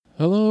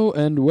Hello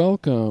and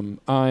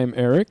welcome. I'm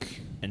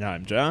Eric. And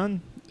I'm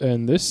John.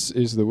 And this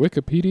is the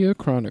Wikipedia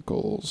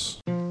Chronicles.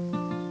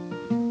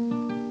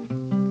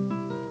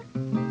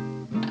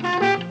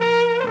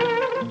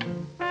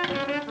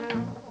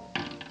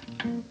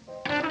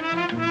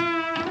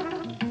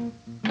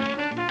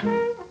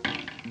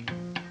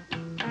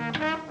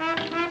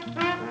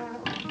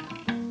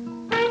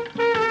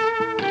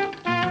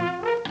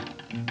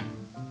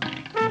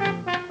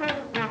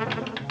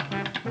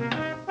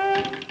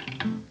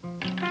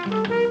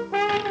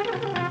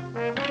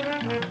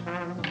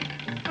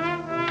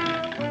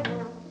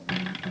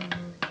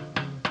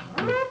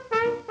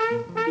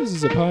 This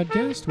is a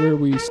podcast where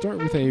we start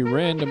with a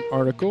random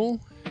article,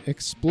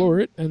 explore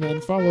it, and then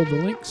follow the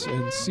links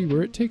and see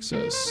where it takes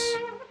us.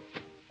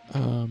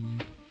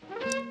 John,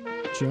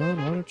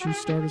 why don't you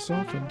start us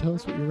off and tell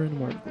us what your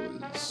random article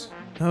is?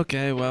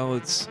 Okay, well,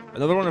 it's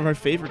another one of our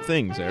favorite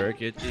things,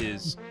 Eric. It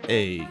is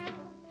a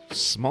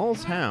small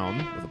town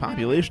with a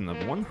population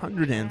of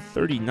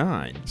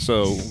 139,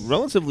 so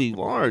relatively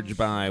large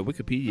by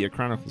Wikipedia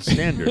Chronicles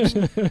standards.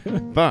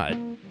 But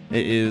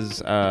it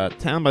is a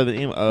town by the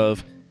name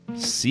of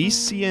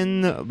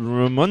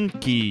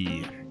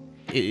Rumunki.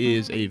 It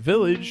is a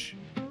village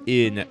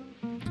in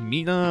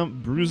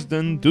Gmina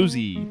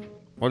Bruzdan-Duzi.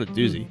 What a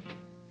doozy.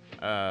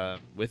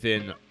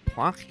 Within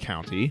Plock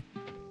County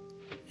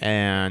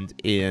and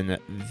in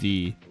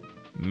the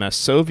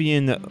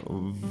Masovian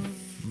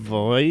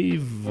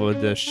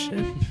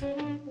Voivodeship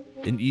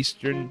in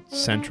eastern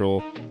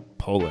central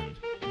Poland.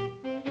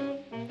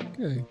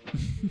 Okay.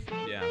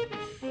 Yeah.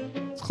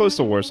 It's close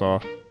to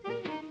Warsaw.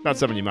 About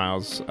 70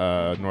 miles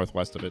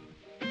northwest of it.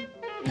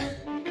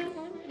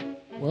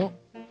 Well,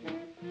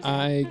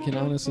 I can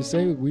honestly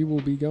say we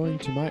will be going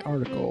to my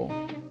article.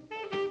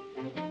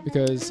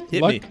 Because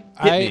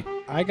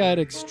I got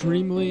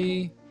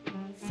extremely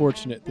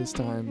fortunate this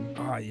time.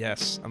 Ah,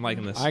 yes. I'm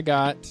liking this. I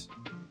got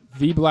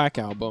the Black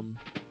Album,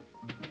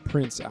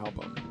 Prince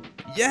album.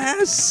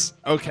 Yes!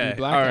 Okay, The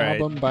Black all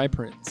right. Album by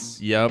Prince.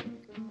 Yep.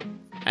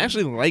 I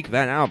actually like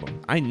that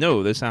album. I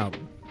know this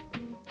album.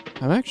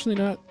 I'm actually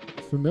not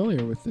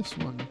familiar with this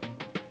one.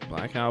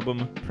 Black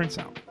Album, Prince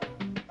album.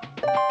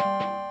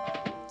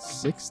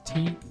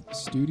 16th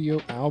studio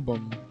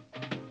album.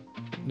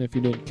 And if you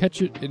didn't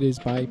catch it, it is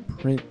by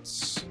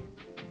Prince.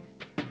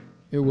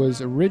 It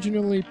was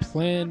originally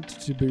planned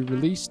to be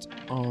released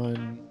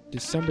on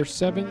December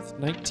 7th,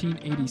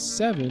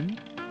 1987,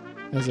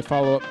 as a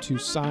follow-up to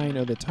Sign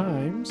of the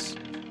Times.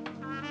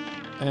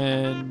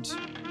 And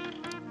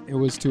it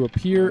was to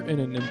appear in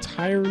an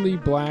entirely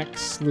black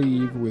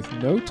sleeve with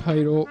no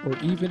title or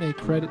even a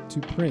credit to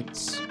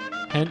Prince.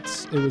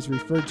 Hence, it was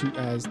referred to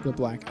as the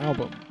Black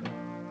Album.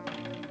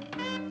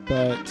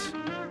 But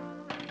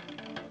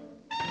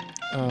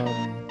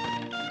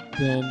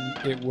then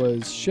it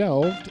was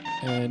shelved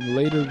and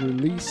later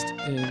released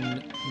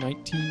in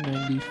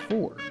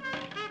 1994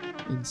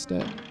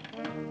 instead.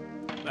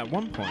 At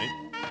one point,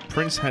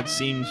 Prince had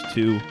seemed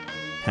to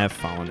have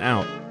fallen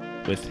out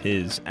with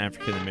his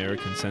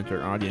African-American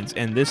center audience,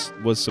 and this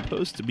was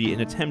supposed to be an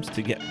attempt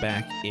to get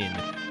back in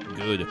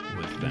good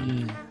with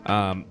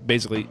them.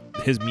 Basically,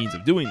 his means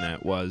of doing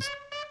that was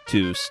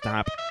to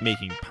stop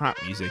making pop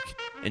music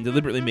and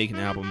deliberately make an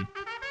album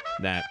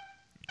that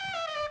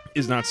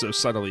is not so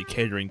subtly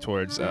catering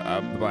towards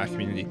the black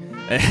community.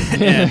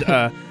 And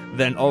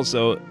then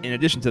also, in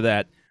addition to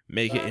that,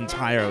 make it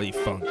entirely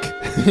funk.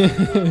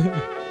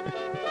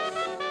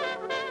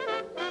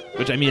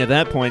 Which, I mean, at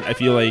that point, I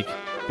feel like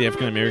the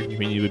African-American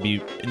community would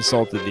be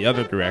insulted the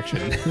other direction.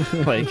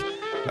 Like,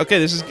 okay,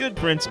 this is good,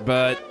 Prince,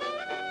 but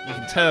you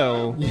can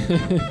tell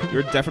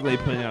you're definitely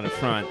putting it out in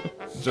front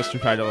just to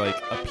try to, like,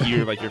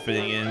 appear like you're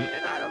fitting in.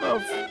 And I don't know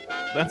if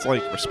that's,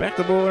 like,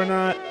 respectable or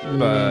not,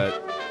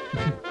 but...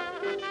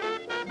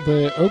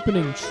 The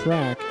opening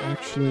track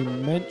actually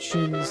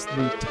mentions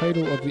the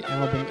title of the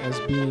album as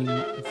being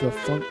The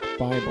Funk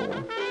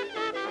Bible,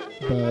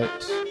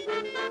 but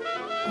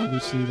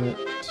obviously that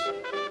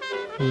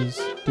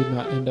did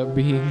not end up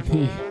being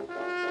the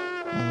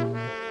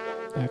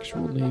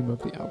actual name of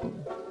the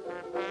album.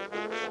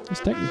 Because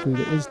technically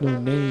there is no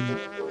name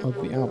of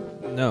the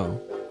album. No.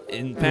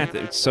 In fact,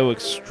 it's so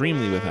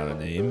extremely without a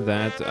name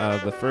that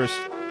the first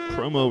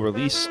promo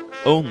release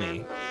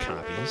only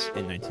copies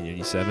in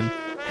 1987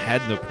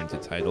 had no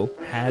printed title,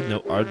 had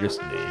no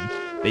artist name.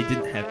 They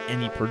didn't have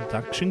any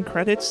production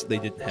credits. They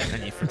didn't have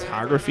any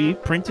photography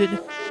printed.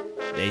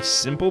 A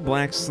simple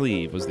black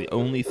sleeve was the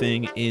only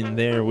thing in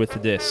there with the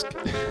disc.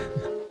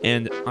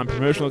 And on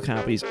promotional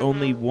copies,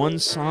 only one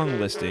song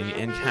listing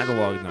and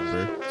catalog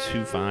number,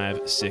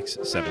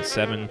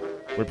 25677,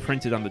 were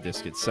printed on the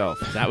disc itself.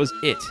 That was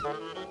it.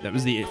 That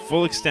was the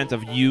full extent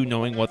of you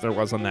knowing what there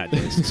was on that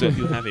disc. So if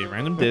you have a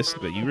random disc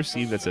that you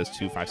receive that says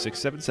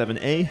 25677,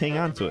 A, hang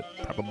on to it.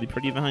 Probably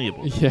pretty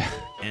valuable. Yeah.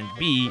 And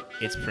B,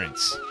 it's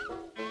Prince.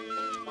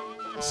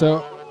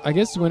 So I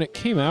guess when it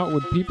came out,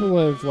 would people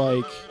have,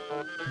 like,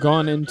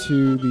 gone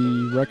into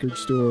the record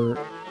store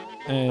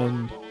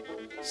and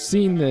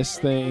seen this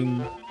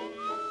thing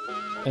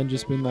and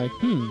just been like,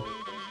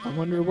 I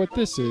wonder what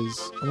this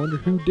is. I wonder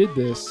who did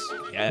this.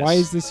 Yes. Why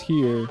is this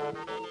here?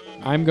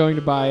 I'm going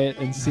to buy it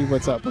and see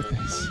what's up with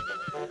this.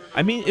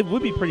 I mean, it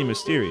would be pretty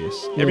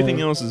mysterious. Yeah. Everything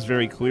else is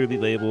very clearly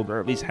labeled, or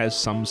at least has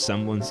some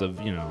semblance of,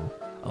 a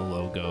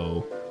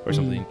logo or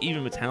something.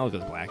 Even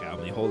Metallica's Black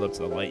Album, you hold up to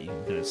the light, you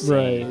can kind of see.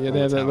 Right, yeah, they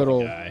have that Metallica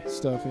little guy.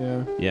 stuff,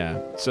 yeah.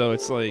 Yeah, so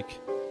it's like,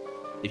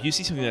 if you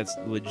see something that's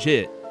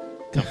legit,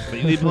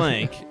 completely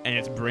blank, and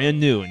it's brand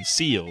new and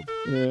sealed,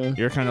 Yeah.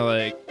 you're kind of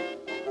like,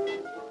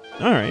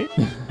 all right,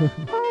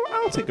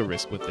 I'll take a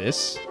risk with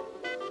this.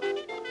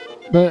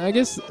 But I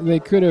guess they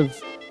could have,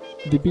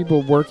 the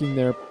people working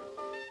there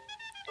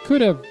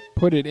could have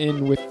put it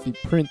in with the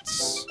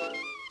Prince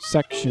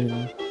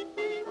section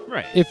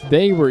Right. if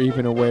they were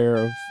even aware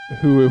of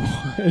who it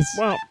was.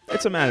 Well,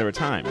 it's a matter of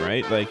time,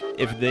 right? Like,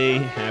 if they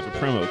have a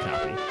promo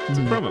copy, it's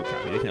a promo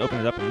copy. They can open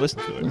it up and listen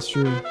to it. That's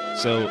true.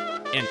 So,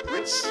 and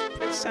Prince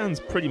sounds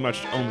pretty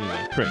much only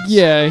like Prince.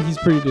 Yeah, he's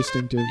pretty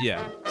distinctive.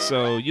 Yeah.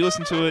 So, you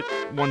listen to it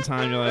one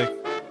time, you're like,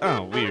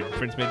 oh, weird.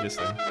 Prince made this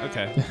thing.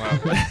 Okay.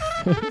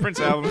 Wow. Prince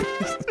album.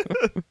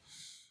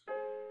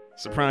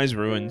 Surprise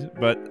ruined.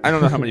 But I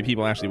don't know how many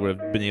people actually would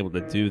have been able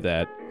to do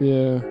that.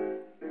 Yeah.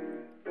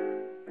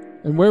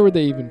 And where would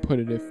they even put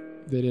it if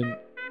they didn't?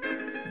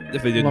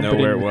 If they didn't lump know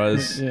it where in it with-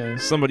 was. yeah.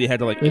 Somebody had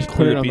to, like, They just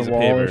put include it a on piece the of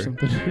wall paper. or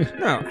something.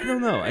 No, I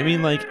don't know. I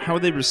mean, like, how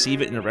would they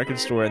receive it in a record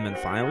store and then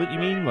file it, you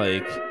mean?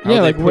 Like, how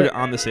Yeah, would like they put what- it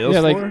on the sales yeah,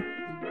 like, floor?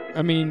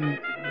 I mean,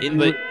 In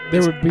the- there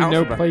it's would be no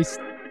alphabet. place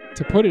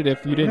to put it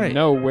if you didn't Right.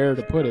 know where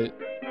to put it.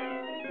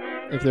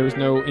 If there was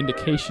no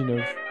indication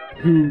of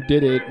who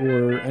did it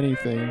or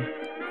anything.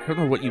 I don't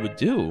know what you would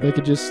do. They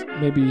could just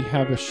maybe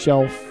have a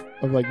shelf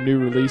of like new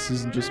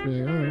releases and just be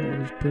like, all right, we'll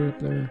just put it up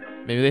there.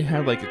 Maybe they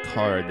had like a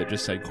card that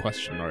just said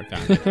question mark on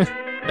it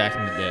back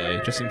in the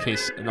day, just in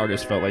case an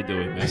artist felt like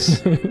doing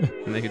this.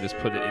 And they could just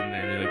put it in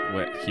there and be like,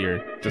 what, here,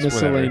 just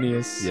whatever.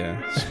 Miscellaneous.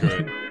 Yeah, screw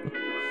it.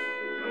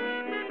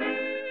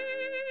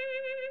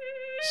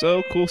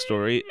 So, cool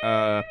story.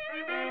 The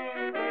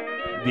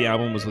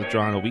album was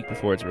withdrawn a week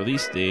before its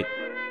release date,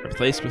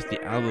 replaced with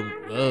the album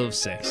Love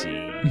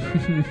Sexy,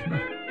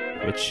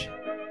 which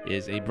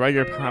is a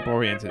brighter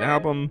pop-oriented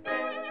album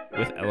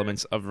with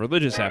elements of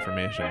religious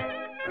affirmation,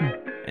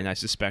 and I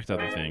suspect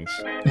other things.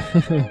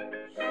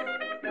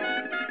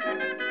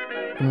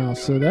 Wow,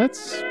 so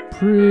that's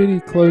pretty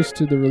close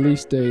to the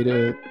release day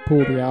to pull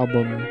the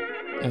album.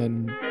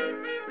 And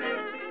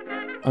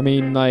I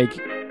mean, like,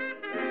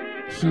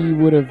 he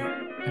would have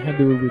had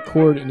to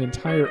record an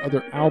entire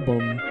other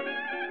album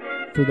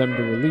for them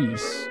to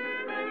release.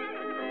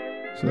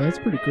 So that's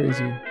pretty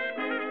crazy.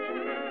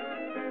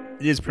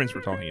 It is Prince we're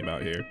talking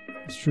about here.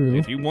 It's true.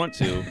 If you want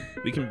to,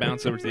 we can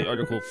bounce over to the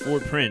article for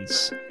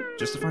Prince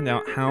just to find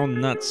out how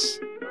nuts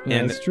Yeah,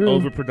 and that's true.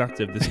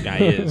 overproductive this guy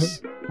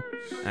is.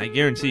 And I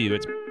guarantee you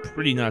it's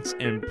pretty nuts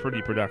and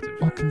pretty productive.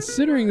 Well,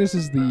 considering this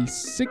is the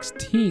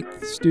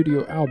 16th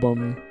studio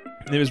album,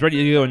 And it was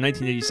ready to go in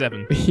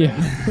 1987. yeah.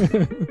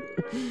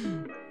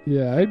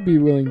 Yeah, I'd be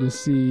willing to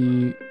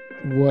see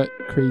what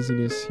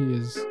craziness he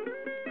has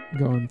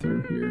gone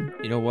through here.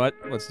 You know what?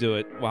 Let's do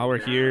it. While we're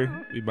here,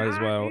 we might as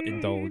well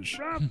indulge.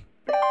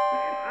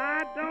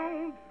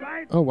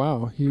 Oh,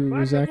 wow. He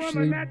was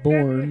actually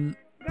born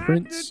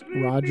Prince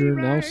Roger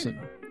Nelson.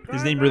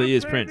 His name really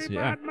is Prince.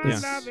 Yeah.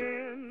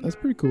 That's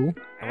pretty cool.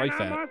 I like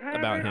that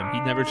about him. He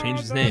never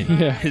changed his name.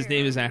 Yeah. His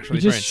name is He actually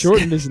just Prince.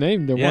 shortened his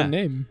name to Yeah. one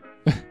name.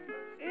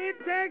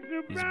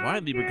 He's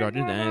widely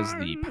regarded as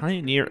the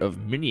pioneer of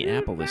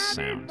Minneapolis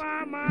sound.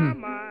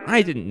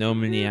 I didn't know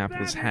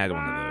Minneapolis had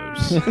one of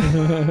those.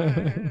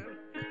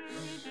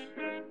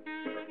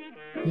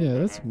 Yeah,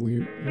 that's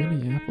weird.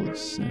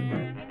 Minneapolis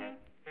sound.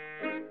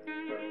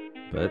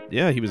 But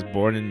yeah, he was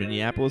born in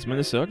Minneapolis,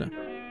 Minnesota.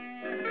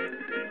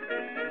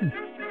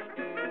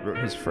 Wrote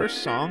his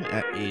first song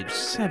at age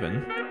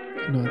 7,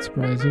 Not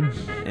surprising.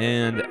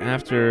 and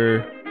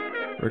after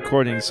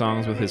recording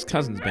songs with his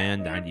cousin's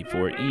band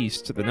 94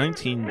 East, the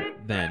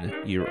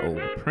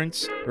 19-then-year-old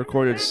Prince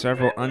recorded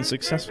several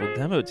unsuccessful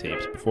demo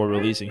tapes before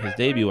releasing his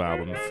debut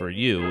album For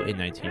You in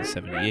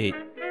 1978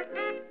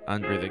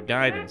 under the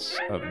guidance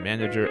of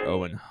manager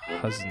Owen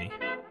Husney.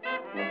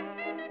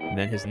 And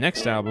then his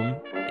next album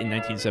in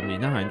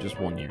 1979, just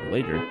 1 year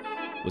later,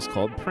 was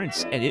called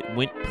Prince, and it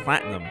went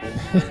platinum.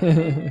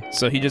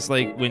 So he just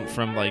like went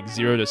from like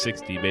 0 to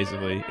 60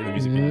 basically in the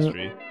music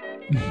industry.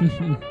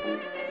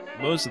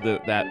 Most of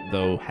that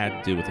though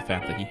had to do with the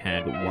fact that he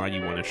had Why Do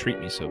You Want to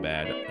Treat Me So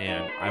Bad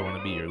and I Want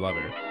to Be Your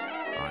Lover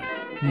on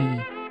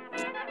it.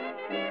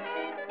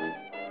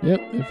 Yep,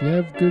 if you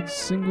have good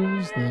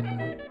singles, then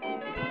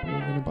people are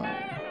going to buy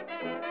it.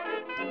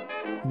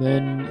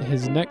 Then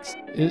his next...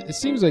 It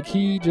seems like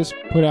he just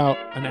put out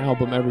an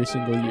album every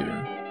single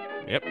year.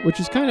 Yep. Which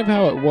is kind of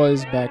how it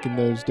was back in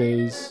those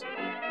days,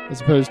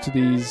 as opposed to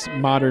these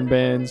modern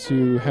bands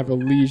who have a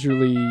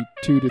leisurely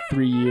 2 to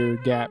 3 year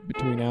gap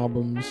between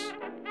albums.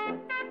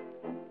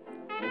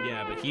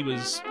 Yeah, but he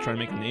was trying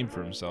to make a name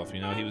for himself,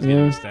 you know? He was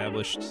getting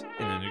established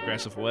in an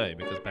aggressive way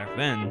because back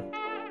then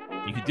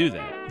you could do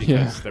that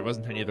because there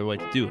wasn't any other way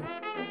to do it.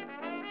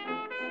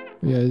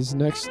 Yeah, his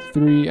next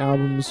 3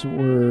 albums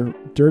were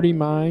Dirty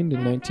Mind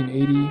in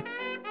 1980,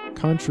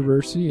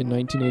 Controversy in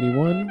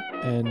 1981,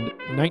 and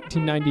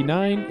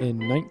 1999 in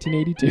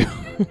 1982.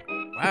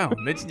 Wow,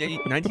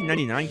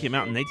 1999 came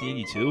out in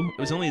 1982? It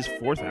was only his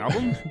 4th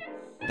album?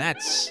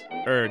 That's...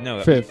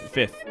 no, Fifth.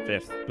 Fifth.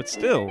 But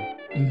still,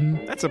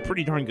 that's a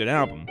pretty darn good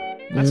album.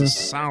 That's a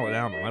solid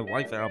album. I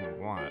like that album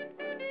a lot.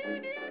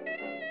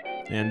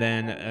 And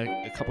then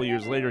a couple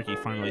years later, he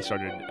finally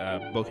started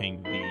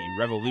booking the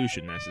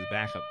Revolution as his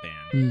backup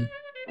band.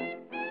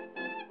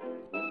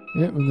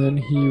 Yep, and then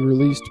he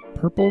released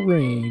Purple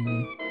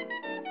Rain,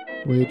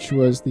 which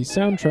was the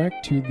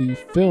soundtrack to the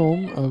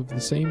film of the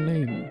same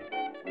name.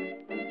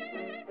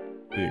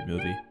 Weird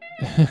movie,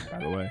 by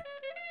the way.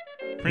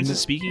 Prince's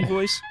speaking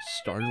voice,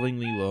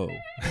 startlingly low.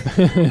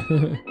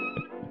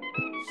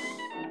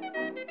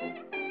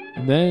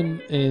 And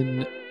then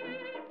in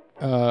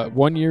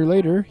 1 year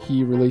later,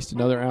 he released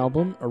another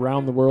album,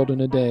 Around the World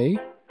in a Day.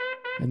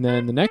 And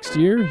then the next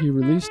year, he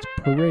released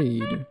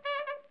Parade.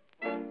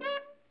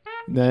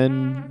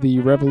 Then the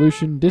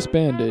Revolution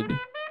disbanded.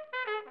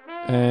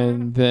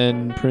 And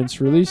then Prince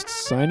released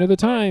Sign of the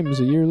Times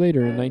a year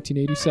later in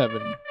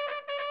 1987.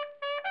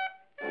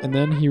 And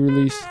then he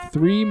released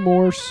 3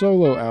 more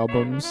solo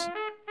albums.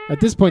 At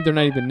this point, they're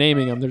not even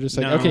naming them. They're just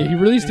like, okay, he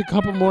released a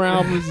couple more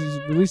albums. He's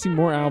releasing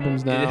more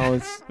albums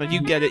now. But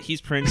you get it. He's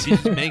Prince. He's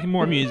just making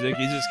more music.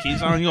 He just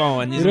keeps on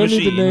going. He's you don't a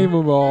machine. need to name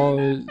them all.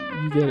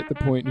 You get the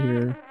point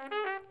here.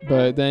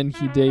 But then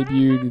he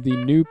debuted the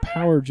New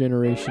Power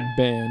Generation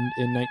band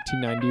in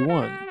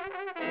 1991.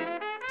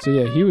 So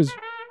yeah,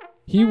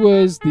 he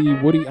was the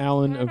Woody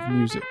Allen of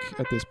music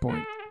at this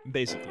point.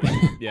 Basically,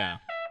 yeah.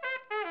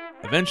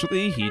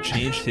 Eventually, he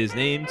changed his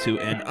name to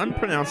an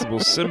unpronounceable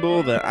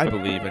symbol that I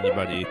believe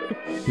anybody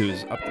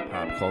who's up to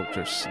pop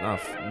culture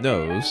snuff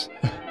knows.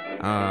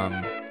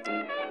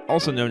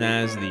 Also known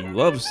as the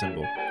Love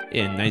Symbol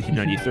in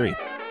 1993.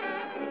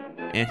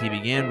 And he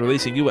began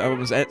releasing new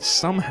albums at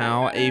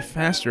somehow a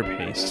faster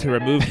pace to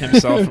remove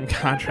himself from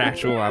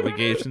contractual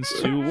obligations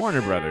to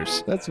Warner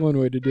Brothers. That's one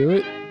way to do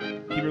it.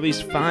 He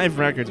released 5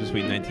 records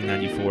between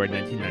 1994 and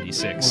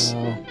 1996.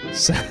 Wow.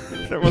 So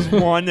there was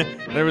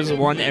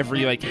one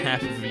every like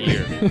half of a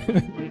year.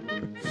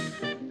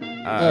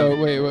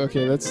 Wait,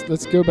 okay.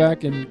 Let's go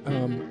back and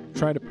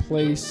try to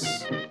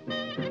place.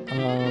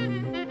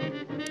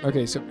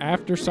 Okay, so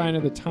after Sign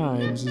of the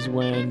Times is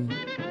when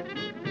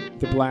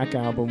the Black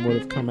Album would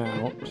have come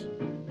out.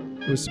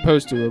 It was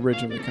supposed to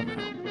originally come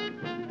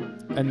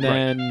out, and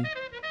then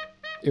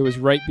it was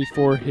right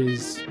before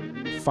his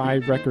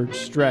 5-record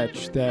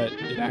stretch that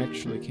it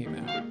actually came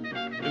out.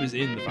 It was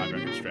in the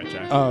 5-record stretch,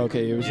 actually. Oh,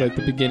 okay. It was like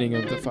the beginning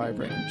of the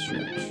 5-record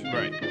stretch.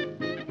 Right.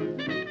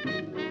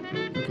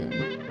 Okay.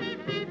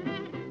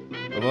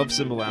 The Love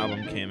Symbol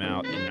album came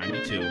out in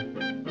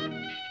 92.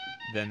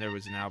 Then there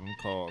was an album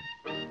called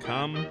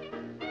Come.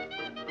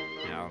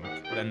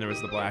 Then there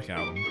was the Black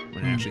Album,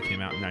 when it actually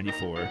came out in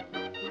 94.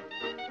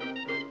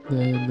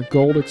 Then the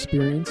Gold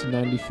Experience in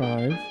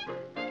 95.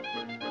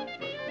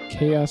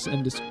 Chaos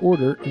and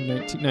Disorder in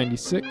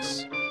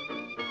 1996.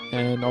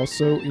 And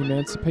also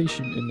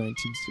Emancipation in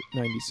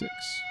 1996.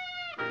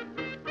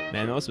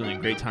 Man, that must have been a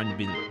great time to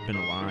been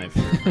alive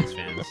for Prince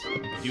fans.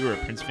 If you were a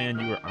Prince fan,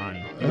 you were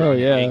on. Oh,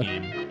 yeah.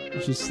 A-game.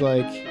 It's just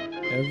like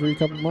every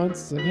couple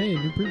months, it's like, hey,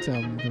 new Prince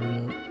album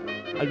coming out.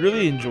 I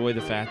really enjoy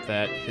the fact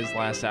that his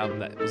last album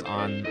that was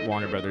on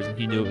Warner Brothers, and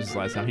he knew it was his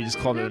last album, he just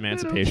called it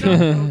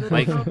Emancipation.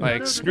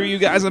 like, screw you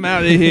guys, I'm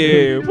out of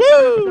here.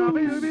 Woo!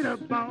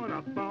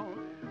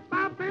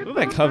 Look at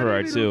that cover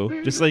art,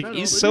 too. Just like,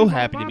 he's so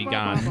happy to be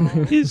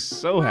gone. He's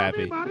so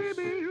happy.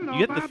 You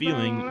get the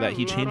feeling that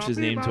he changed his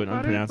name to an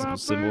unpronounceable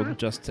symbol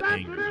just to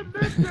anger him.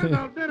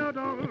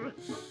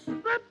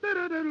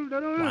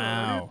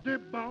 Wow.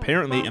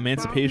 Apparently,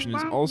 Emancipation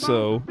is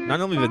also not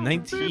only the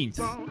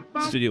 19th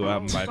studio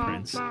album by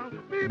Prince,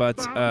 but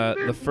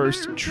the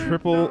first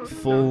triple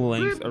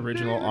full-length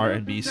original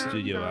R&B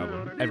studio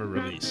album ever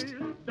released.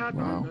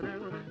 Wow.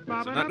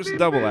 So not just a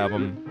double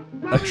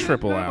album, a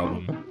triple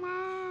album.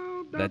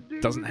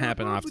 That doesn't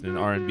happen often in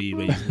R&B,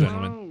 ladies and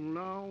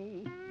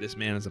gentlemen. This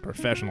man is a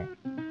professional.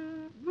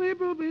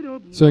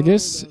 So I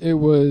guess it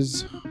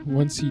was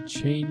once he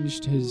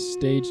changed his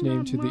stage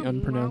name to the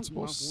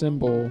unpronounceable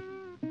symbol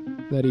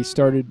that he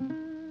started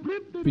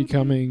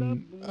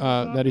becoming,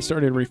 I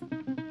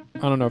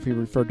don't know if he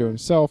referred to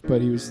himself,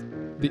 but he was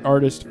the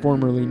artist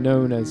formerly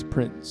known as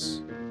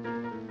Prince.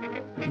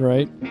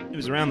 Right? It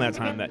was around that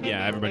time that,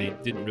 everybody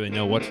didn't really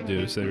know what to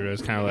do, so it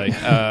was kind of like,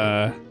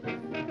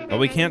 well,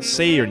 we can't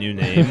say your new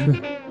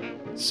name,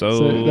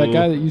 so that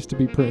guy that used to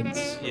be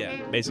Prince.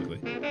 Yeah, basically.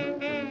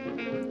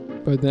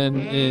 But then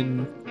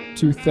in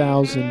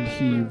 2000,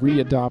 he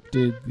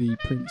readopted the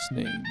Prince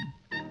name.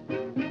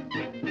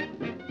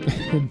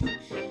 And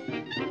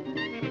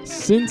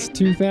since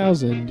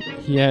 2000,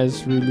 he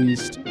has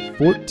released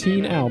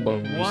 14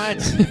 albums.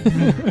 What?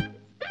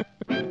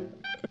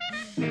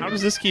 How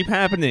does this keep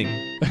happening?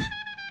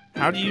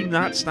 How do you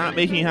not stop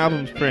making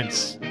albums,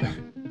 Prince?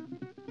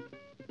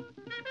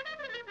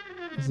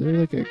 Is there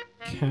like a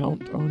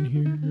count on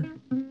here.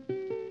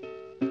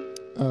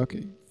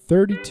 Okay,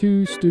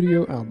 32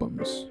 studio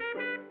albums.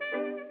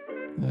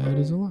 That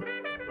is a lot.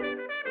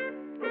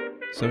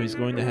 So he's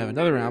going to have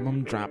another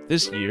album drop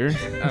this year,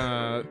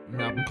 an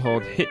album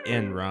called Hit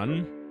and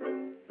Run.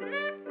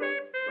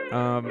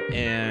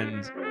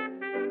 And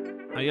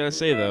I gotta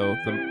say though,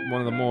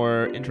 one of the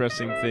more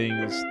interesting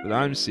things that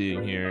I'm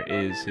seeing here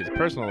is his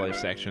personal life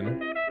section.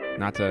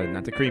 Not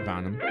to creep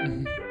on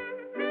him,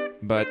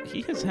 but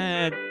he has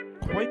had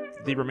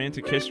quite the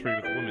romantic history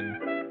with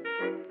women,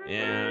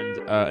 and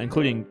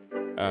including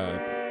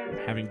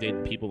having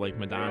dated people like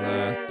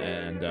Madonna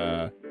and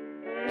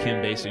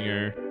Kim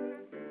Basinger,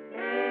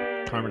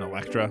 Carmen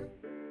Electra.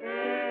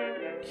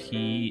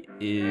 He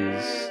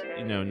is,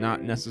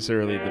 not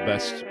necessarily the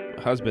best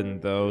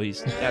husband, though.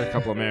 He's had a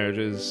couple of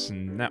marriages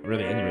and not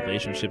really any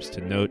relationships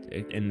to note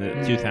in the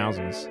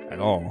 2000s at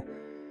all.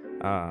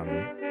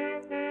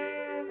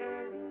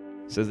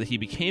 Says that he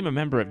became a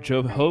member of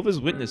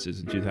Jehovah's Witnesses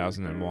in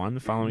 2001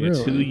 following a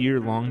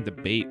 2-year-long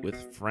debate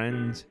with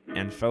friend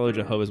and fellow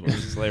Jehovah's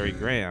Witnesses Larry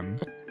Graham.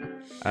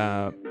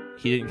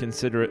 He didn't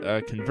consider it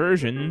a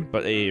conversion,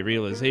 but a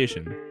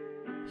realization.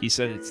 He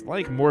said it's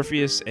like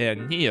Morpheus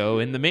and Neo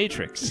in The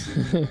Matrix.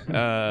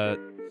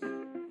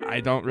 I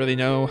don't really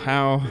know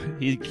how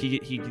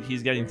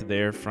he's getting to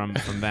there from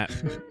that.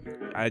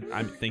 I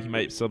think he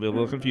might still be a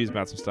little confused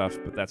about some stuff,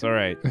 but that's all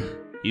right.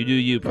 You do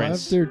you,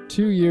 Prince. Well, after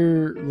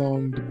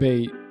 2-year-long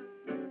debate,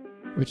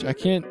 which I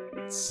can't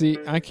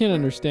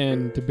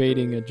understand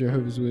debating a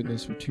Jehovah's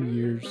Witness for 2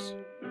 years.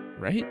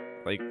 Right?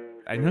 Like,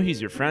 I know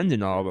he's your friend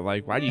and all, but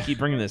like, why do you keep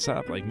bringing this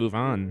up? Like, move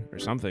on or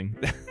something.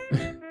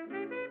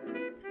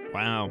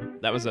 Wow,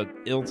 that was an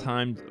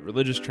ill-timed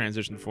religious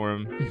transition for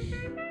him.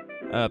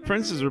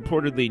 Prince has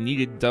reportedly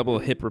needed double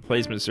hip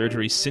replacement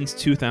surgery since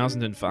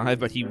 2005,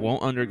 but he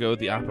won't undergo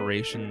the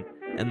operation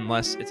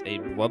unless it's a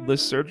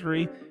bloodless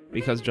surgery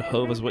because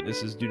Jehovah's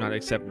Witnesses do not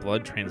accept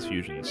blood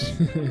transfusions.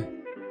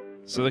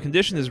 So the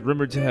condition is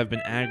rumored to have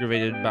been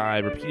aggravated by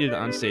repeated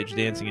onstage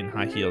dancing in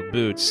high-heeled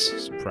boots.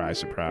 Surprise,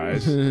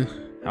 surprise.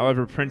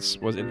 However, Prince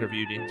was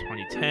interviewed in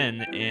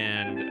 2010,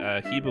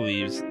 and he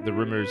believes the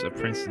rumors of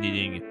Prince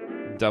needing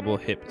double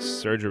hip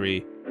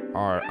surgery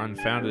are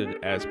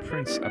unfounded, as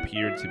Prince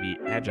appeared to be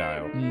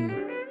agile.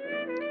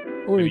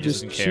 Or he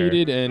just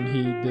cheated and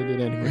he did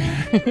it anyway.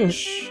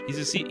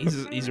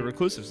 He's a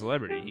reclusive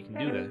celebrity. He can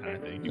do that kind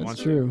of thing.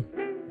 That's true.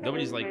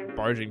 Nobody's like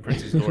barging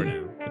Prince's door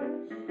now.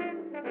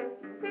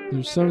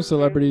 There's some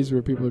celebrities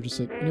where people are just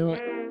like, you know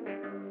what?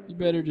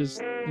 You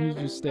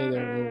just stay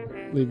there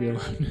and we'll leave you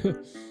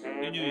alone.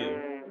 You do you.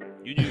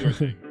 You do your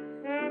thing.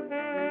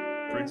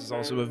 Prince is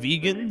also a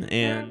vegan,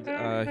 and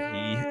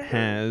he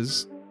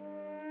has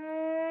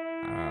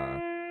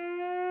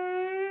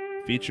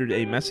featured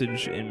a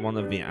message in one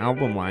of the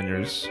album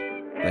liners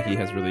that he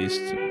has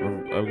released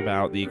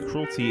about the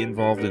cruelty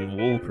involved in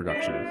wool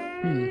production.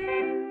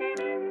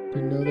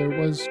 Didn't know there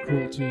was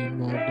cruelty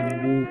involved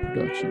in wool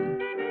production.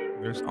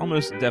 There's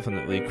almost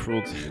definitely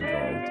cruelty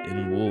involved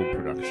in wool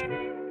production.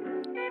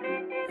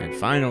 And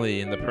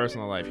finally, in the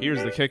personal life,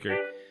 here's the kicker.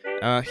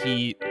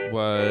 He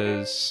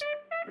was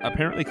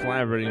apparently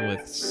collaborating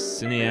with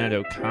Sinead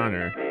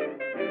O'Connor,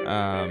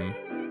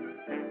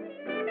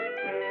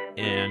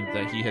 and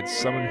that he had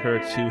summoned her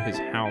to his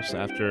house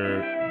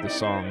after the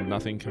song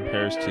Nothing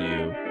Compares to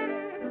You.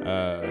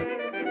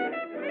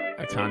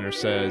 O'Connor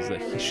says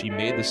that she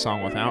made the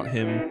song without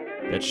him,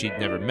 that she'd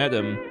never met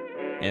him,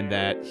 and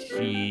that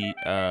he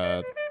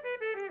asked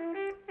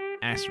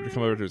her to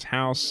come over to his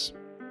house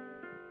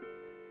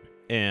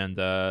and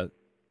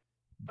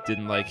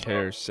didn't like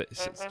her,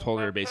 told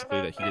her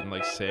basically that he didn't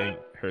like saying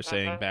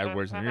bad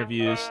words in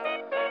interviews.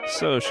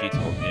 So she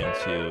told him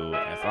to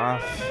F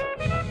off,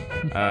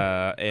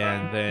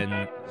 and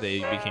then they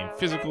became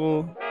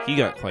physical. He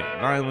got quite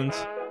violent,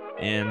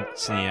 and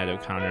Sinead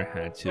O'Connor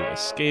had to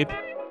escape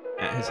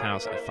at his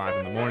house at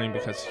 5 a.m.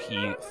 because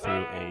he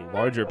threw a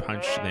larger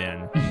punch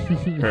than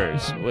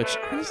hers. Which,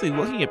 honestly,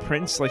 looking at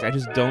Prince, like, I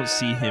just don't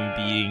see him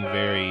being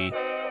very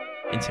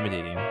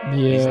intimidating.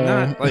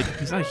 Yeah.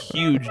 He's not a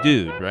huge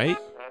dude, right?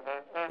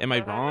 Am I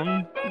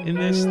wrong in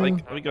this?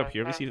 Like, let me go up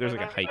here. Let me see if there's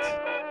like a height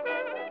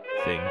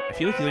thing. I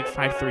feel like he's like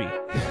 5'3".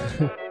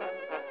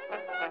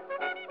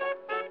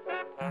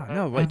 Oh,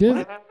 no, what?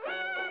 They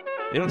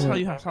don't tell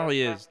you how tall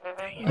he is.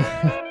 Dang it.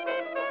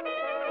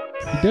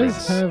 He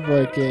does have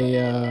like a,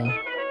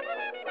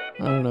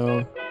 I don't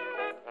know,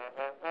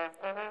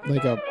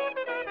 like a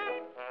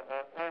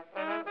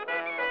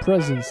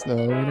presence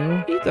though, you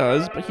know? He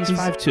does, but he's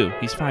 5'2".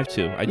 He's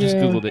 5'2". I just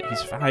Googled it.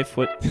 He's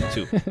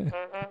 5'2".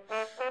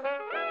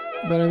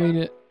 But I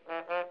mean,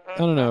 I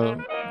don't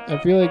know. I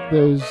feel like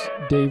those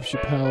Dave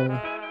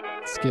Chappelle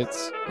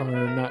skits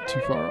are not too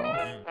far off.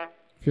 I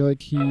feel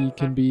like he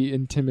can be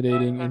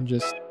intimidating in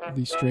just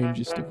the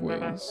strangest of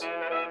ways.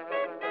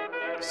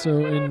 So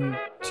in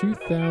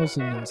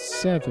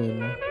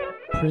 2007,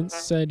 Prince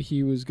said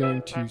he was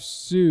going to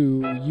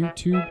sue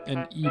YouTube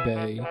and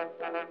eBay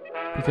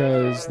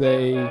because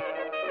they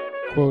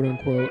quote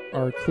unquote,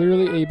 are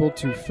clearly able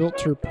to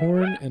filter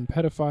porn and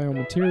pedophile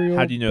material.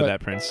 How do you know but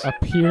that, Prince?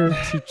 appear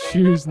to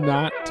choose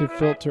not to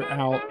filter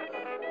out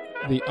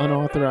the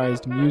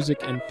unauthorized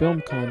music and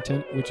film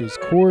content, which is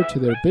core to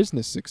their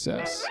business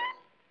success.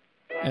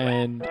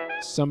 And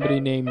somebody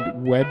named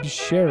Web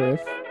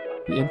Sheriff,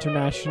 the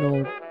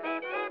international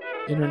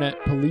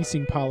internet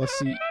policing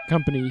policy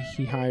company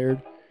he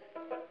hired,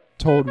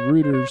 told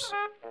Reuters,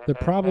 the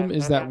problem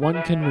is that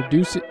one can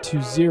reduce it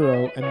to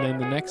 0, and then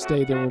the next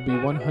day there will be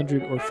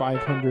 100 or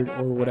 500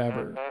 or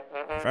whatever.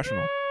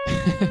 Professional.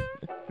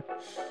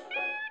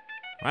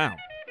 Wow.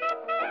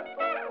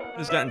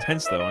 This got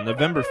intense, though. On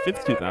November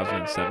 5th,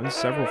 2007,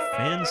 several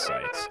fan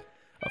sites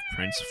of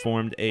Prince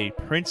formed a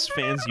Prince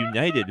Fans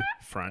United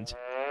front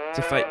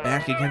to fight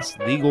back against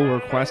legal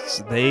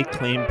requests they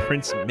claim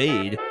Prince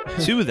made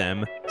to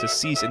them to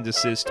cease and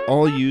desist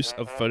all use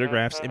of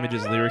photographs,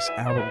 images, lyrics,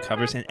 album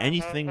covers, and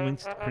anything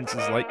linked to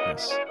Prince's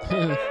likeness.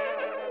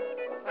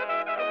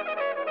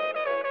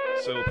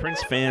 So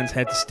Prince fans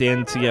had to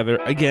stand together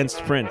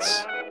against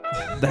Prince.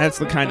 That's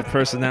the kind of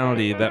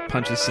personality that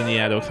punches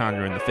Sinead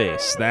O'Connor in the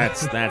face.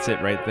 That's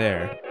it right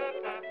there.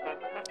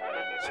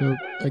 So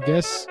I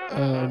guess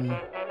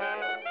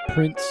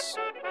Prince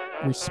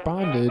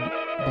responded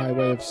by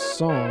way of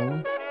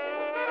song,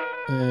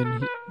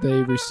 and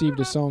they received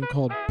a song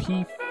called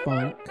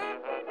P-Funk,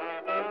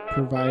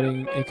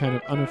 providing a kind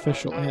of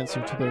unofficial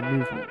answer to their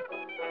movement.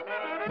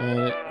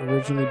 It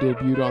originally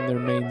debuted on their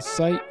main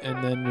site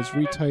and then was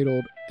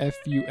retitled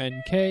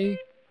F-U-N-K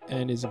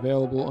and is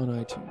available on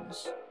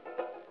iTunes.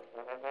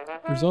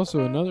 There's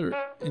also another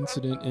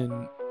incident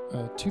in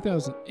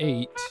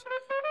 2008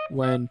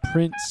 when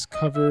Prince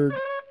covered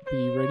the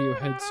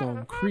Radiohead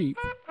song Creep,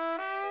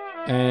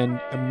 and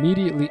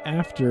immediately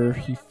after,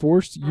 he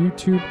forced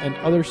YouTube and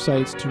other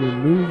sites to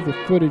remove the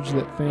footage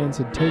that fans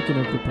had taken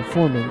of the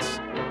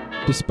performance,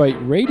 despite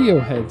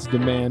Radiohead's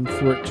demand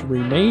for it to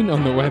remain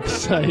on the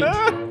website.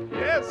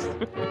 Yes!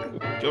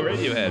 Go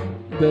Radiohead.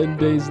 Then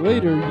days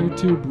later,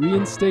 YouTube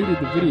reinstated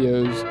the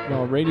videos,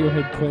 while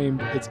Radiohead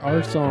claimed, it's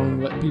our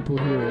song, let people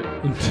hear it.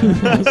 In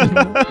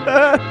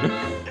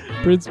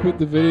 2001, Prince put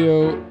the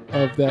video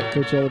of that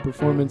Coachella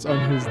performance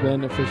on his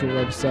then official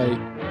website,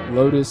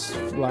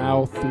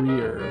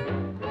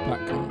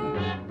 lotusflow3er.com.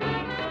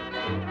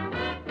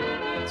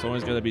 It's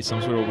always got to be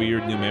some sort of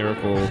weird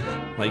numerical,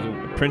 like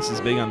Prince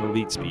is big on the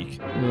leet speak.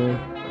 Yeah.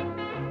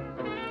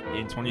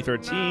 In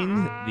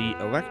 2013, the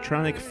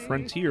Electronic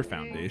Frontier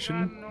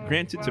Foundation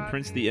granted to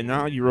Prince the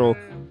inaugural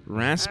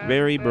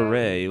Raspberry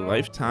Beret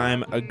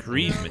Lifetime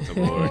Aggrievement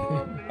Award,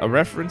 a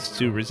reference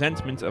to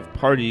resentment of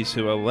parties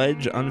who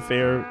allege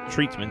unfair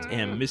treatment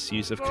and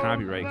misuse of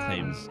copyright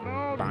claims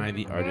by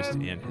the artist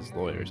and his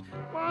lawyers.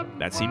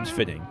 That seems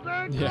fitting.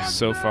 Yeah.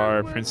 So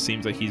far, Prince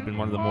seems like he's been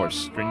one of the more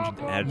stringent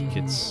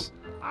advocates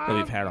that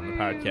we've had on the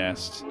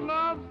podcast.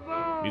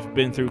 We've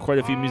been through quite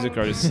a few music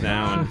artists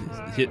now, and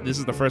this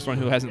is the first one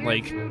who hasn't,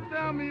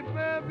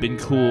 been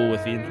cool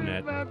with the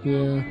internet.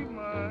 Yeah.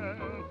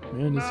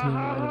 Man, is he in a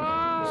lot of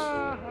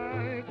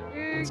albums.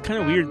 It's kind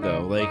of weird,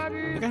 though. Look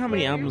at how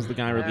many albums the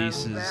guy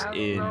releases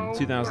in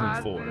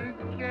 2004,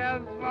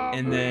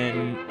 and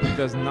then he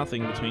does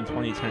nothing between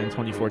 2010 and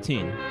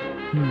 2014.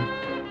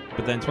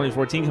 But then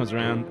 2014 comes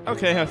around,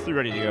 okay, I have 3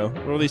 ready to go.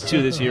 We'll release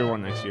 2 this year,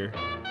 1 next year.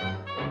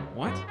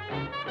 What?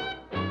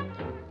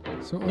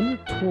 So on the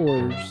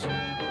tours,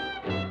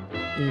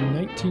 in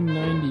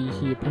 1990,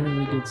 he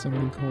apparently did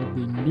something called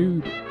the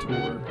Nude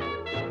Tour.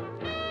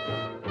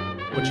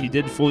 Which he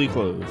did fully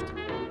clothed.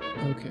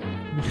 Okay.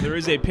 There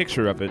is a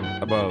picture of it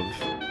above.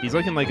 He's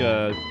almost like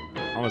a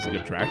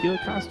Dracula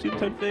costume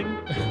type thing,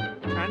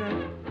 kind of.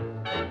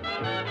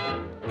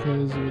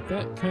 Because with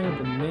that kind of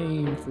a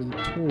name for the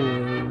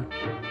tour...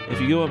 If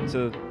you go up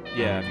to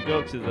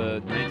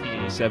the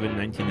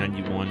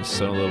 1987-1991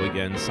 Solo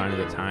Again, Sign of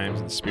the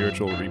Times, and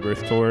Spiritual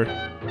Rebirth Tour,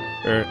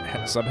 or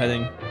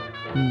subheading,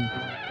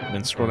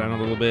 then scroll down a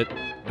little bit,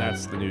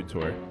 that's the Nude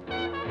Tour.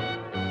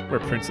 Where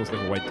Prince looks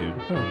like a white dude.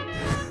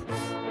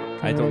 Oh.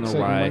 I don't know like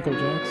why. Michael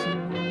Jackson?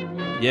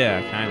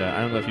 Yeah, kind of.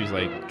 I don't know if he was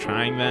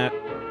trying that.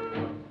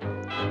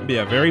 But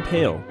yeah, very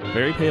pale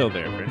there,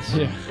 Prince.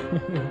 Yeah.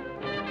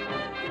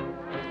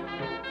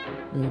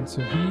 And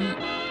so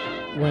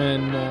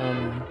when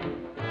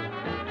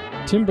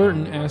Tim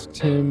Burton asked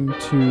him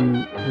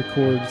to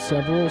record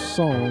several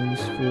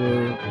songs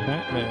for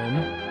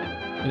Batman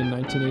in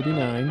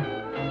 1989,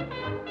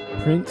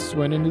 Prince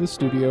went into the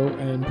studio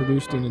and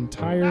produced an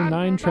entire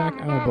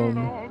 9-track album,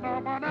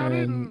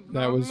 and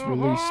that was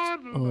released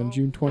on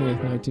June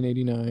 20th,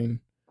 1989,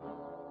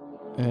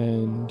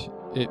 and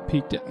it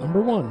peaked at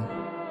number 1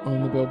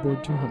 on the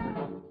Billboard 200.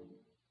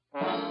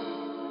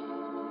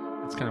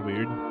 It's kind of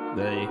weird.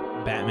 The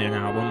Batman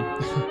album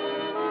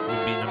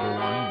would be number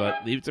 1,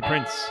 but leave it to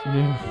Prince.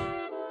 Yeah.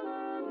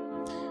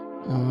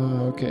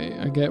 Okay,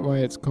 I get why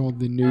it's called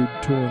the Nude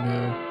Tour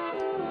now.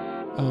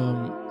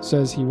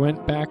 Says he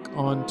went back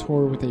on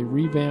tour with a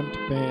revamped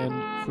band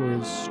for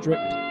his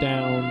stripped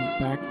down,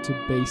 back to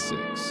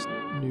basics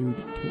Nude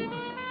Tour.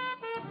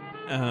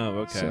 Oh,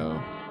 okay.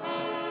 So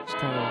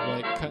Just kind of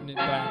like cutting it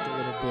back a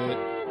little bit,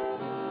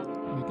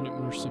 making it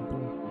more simple.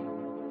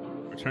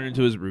 Returning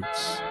to his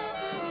roots.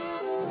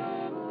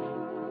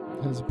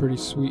 Has a pretty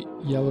sweet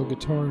yellow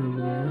guitar over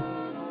there.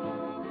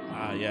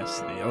 Ah,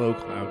 yes, the yellow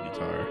cloud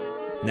guitar.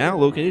 Now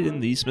located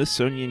in the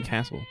Smithsonian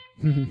Castle.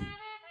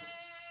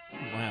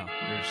 Wow,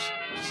 there's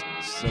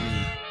just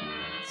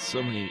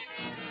so many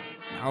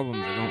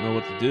albums. I don't know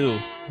what to do.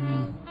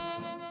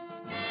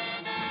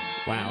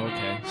 Wow,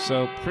 okay.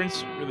 So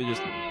Prince really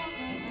just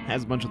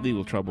has a bunch of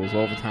legal troubles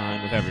all the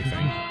time with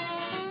everything.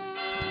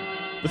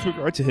 With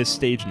regard to his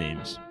stage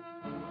names,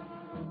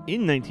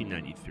 in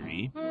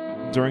 1993,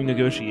 during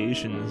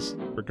negotiations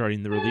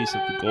regarding the release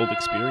of the Gold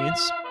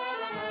Experience,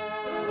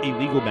 a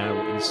legal battle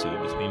ensued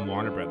between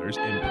Warner Brothers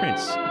and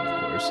Prince,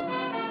 of course,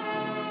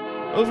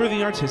 over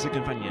the artistic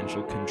and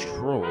financial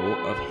control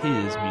of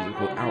his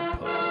musical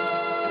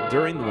output.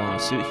 During the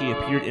lawsuit, he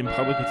appeared in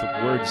public with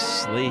the word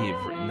slave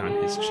written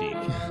on his cheek.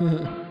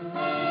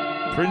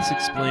 Prince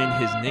explained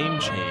his name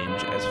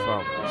change as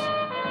follows.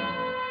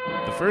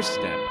 The first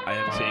step I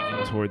have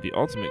taken toward the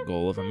ultimate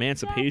goal of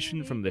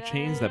emancipation from the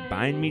chains that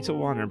bind me to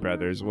Warner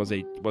Brothers was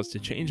to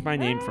change my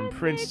name from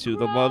Prince to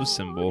the love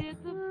symbol.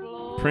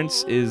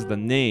 Prince is the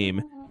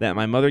name that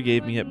my mother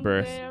gave me at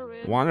birth.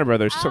 Warner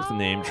Brothers took the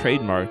name,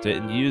 trademarked it,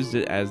 and used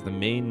it as the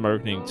main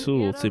marketing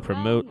tool to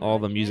promote all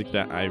the music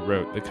that I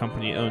wrote. The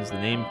company owns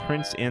the name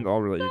Prince and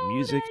all related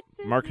music,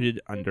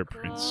 marketed under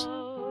Prince.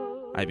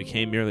 I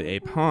became merely a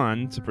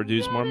pawn to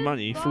produce more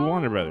money for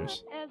Warner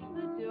Brothers.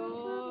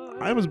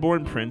 I was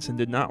born Prince and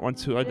did not want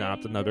to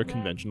adopt another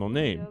conventional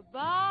name.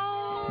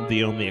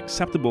 The only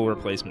acceptable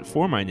replacement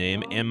for my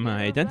name and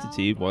my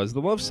identity was the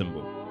love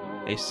symbol,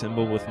 a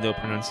symbol with no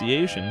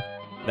pronunciation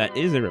that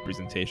is a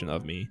representation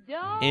of me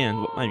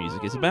and what my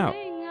music is about.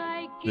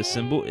 The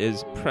symbol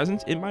is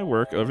present in my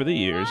work over the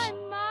years.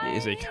 It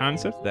is a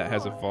concept that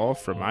has evolved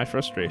from my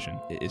frustration.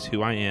 It is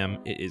who I am.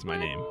 It is my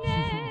name.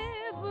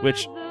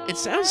 Which, it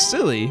sounds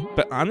silly,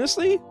 but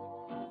honestly,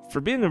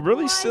 for being a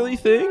really silly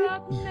thing,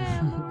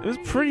 it was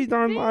pretty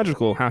darn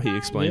logical how he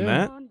explained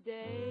that.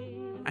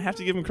 I have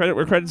to give him credit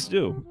where credit's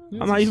due.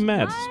 I'm not even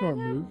mad. It's a smart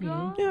move, you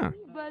know? Yeah.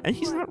 And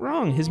he's not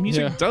wrong. His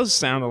music does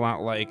sound a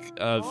lot like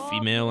a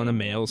female and a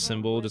male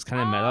symbol just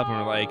kind of met up and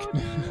we're like,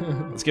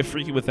 let's get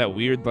freaky with that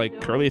weird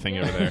like curly thing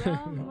over there.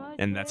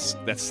 And that's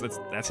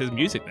his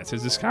music. That's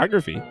his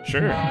discography.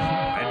 Sure.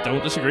 I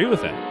don't disagree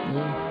with that.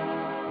 Yeah.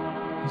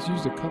 He's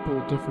used a couple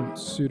of different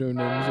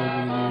pseudonyms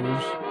over the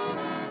years.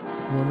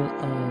 One,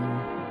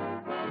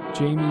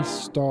 Jamie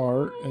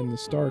Starr and the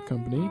Starr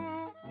Company,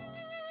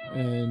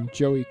 and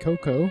Joey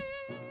Coco,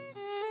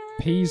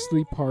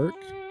 Paisley Park,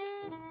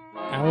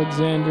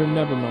 Alexander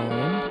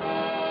Nevermind,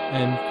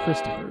 and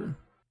Christopher.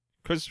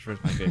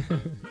 Christopher's my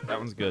favorite. That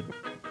one's good.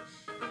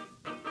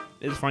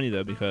 It's funny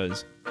though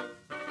because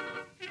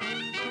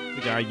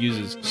the guy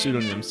uses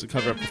pseudonyms to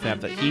cover up the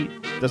fact that he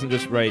doesn't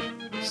just write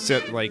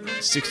like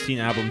 16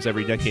 albums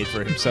every decade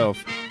for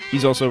himself.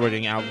 He's also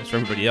writing albums for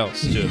everybody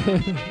else too.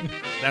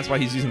 That's why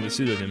he's using the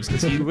pseudonyms,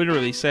 because he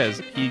literally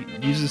says he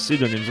uses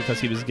pseudonyms because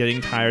he was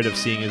getting tired of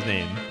seeing his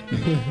name.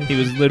 He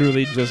was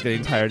literally just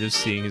getting tired of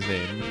seeing his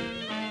name.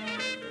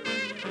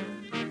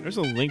 There's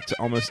a link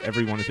to almost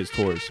every one of his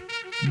tours.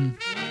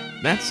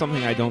 That's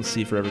something I don't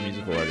see for every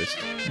musical artist.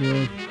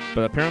 Yeah.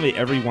 But apparently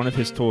every one of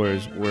his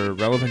tours were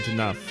relevant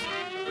enough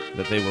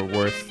that they were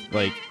worth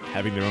like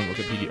having their own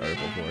Wikipedia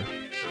article for.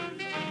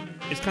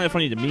 It's kind of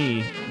funny to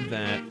me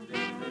that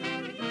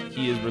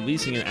he is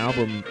releasing an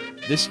album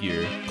this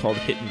year called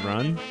Hit and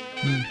Run,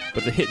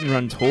 but the Hit and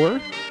Run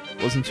tour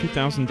was in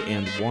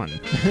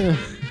 2001.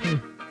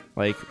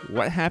 Like,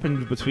 what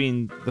happened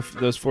between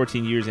those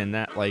 14 years and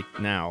that, like,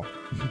 now,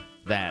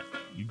 that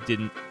you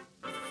didn't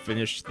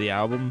finish the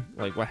album?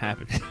 Like, what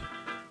happened?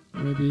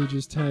 Maybe he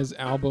just has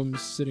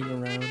albums sitting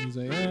around. He's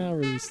like, I'll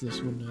release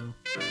this one now.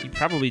 He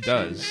probably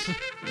does.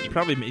 He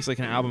probably makes like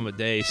an album a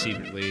day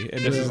secretly,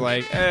 and this is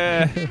like,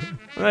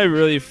 when I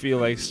really feel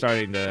like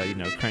starting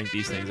to, crank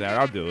these things out,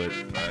 I'll do it.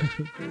 But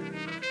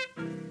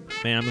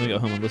man, I'm gonna go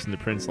home and listen to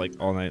Prince like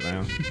all night now.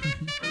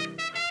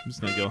 I'm just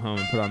gonna go home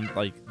and put on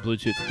like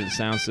Bluetooth to the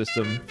sound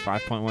system,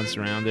 5.1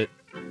 surround it.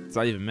 It's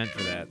not even meant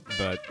for that,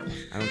 but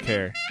I don't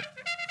care.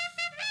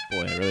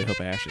 Boy, I really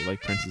hope I actually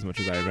like Prince as much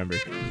as I remember.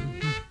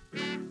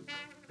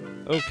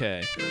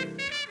 Okay.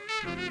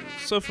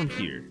 So from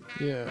here,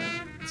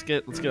 let's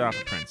get off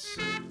of Prince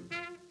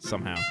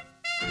somehow.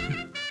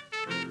 I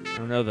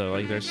don't know though.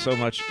 Like, there's so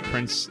much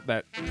Prince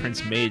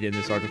made in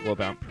this article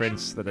about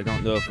Prince that I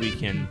don't know if we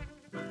can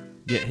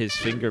get his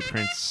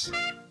fingerprints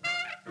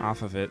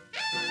off of it.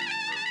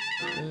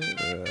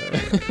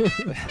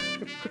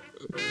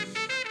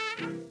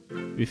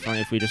 It'd be funny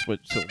if we just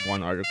went to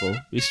one article.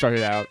 We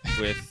started out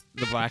with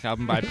the Black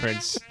Album by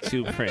Prince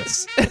to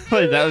Prince.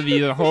 Like, that would be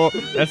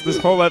this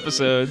whole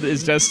episode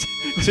is just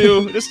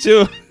two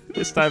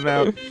this time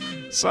out.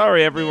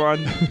 Sorry,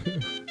 everyone.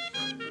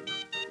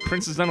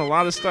 Prince has done a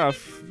lot of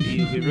stuff.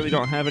 We really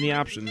don't have any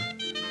option. I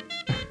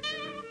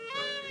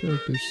feel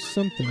like there's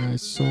something I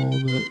saw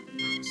that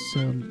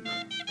sounded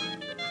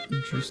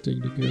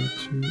interesting to go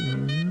to.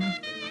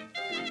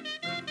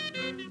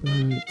 but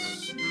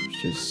there's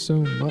just so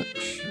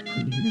much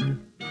in here.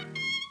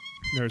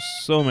 There's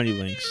so many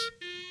links.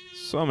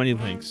 So many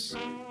links.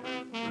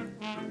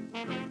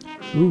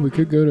 Ooh, we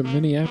could go to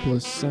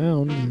Minneapolis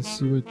Sound and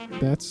see what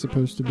that's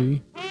supposed to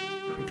be.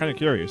 I'm kind of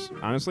curious.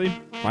 Honestly,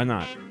 why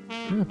not?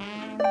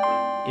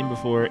 Yeah. In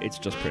before, it's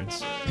just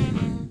Prince.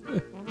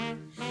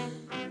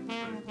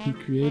 He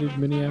created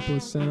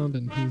Minneapolis Sound,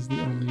 and he's the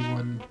only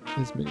one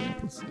as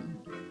Minneapolis Sound.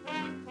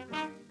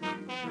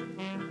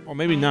 Well,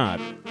 maybe not,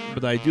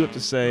 but I do have to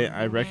say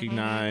I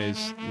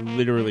recognize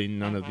literally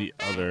none of the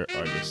other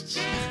artists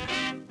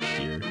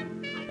here.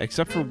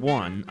 Except for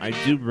one, I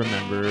do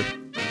remember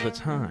The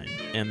Time.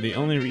 And the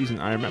only reason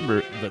I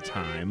remember The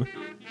Time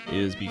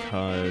is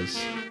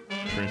because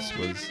Prince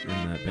was in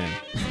that band.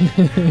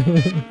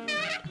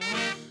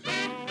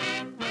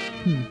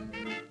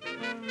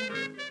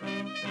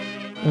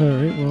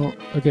 Alright, well,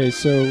 okay,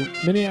 so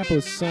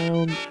Minneapolis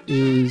Sound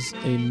is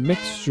a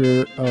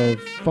mixture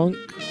of funk,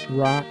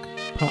 rock,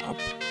 pop,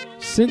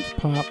 synth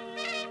pop,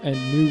 and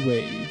new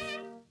wave.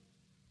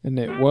 And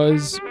it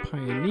was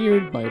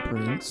pioneered by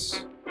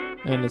Prince,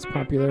 and its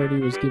popularity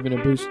was given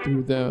a boost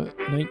through the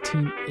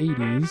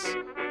 1980s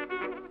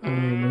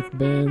with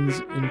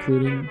bands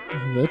including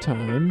The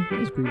Time,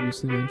 as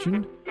previously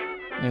mentioned,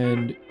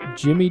 and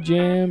Jimmy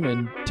Jam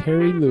and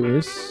Terry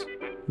Lewis,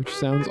 which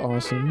sounds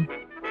awesome,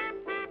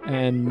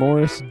 and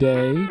Morris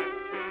Day,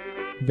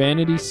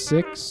 Vanity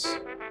 6,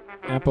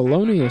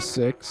 Apollonia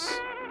 6,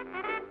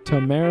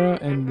 Tamara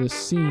and the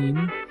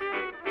Scene,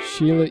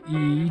 Sheila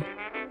E.,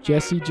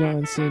 Jesse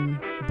Johnson,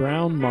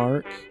 Brown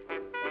Mark,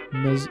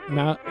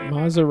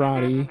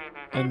 Maserati,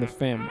 and The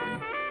Family.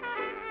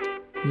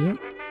 Yep.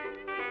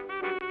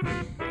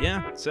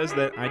 Yeah, it says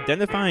that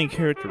identifying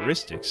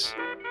characteristics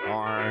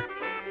are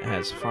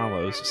as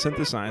follows.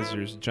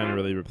 Synthesizers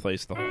generally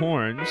replace the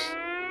horns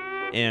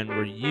and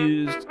were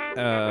used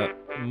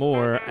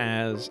more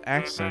as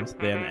accent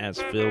than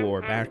as fill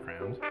or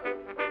background.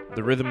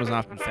 The rhythm was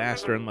often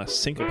faster and less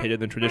syncopated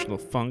than traditional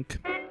funk,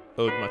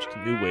 owed much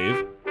to new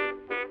wave.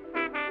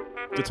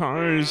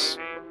 Guitars,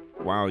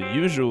 while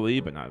usually,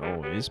 but not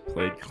always,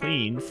 played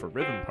clean for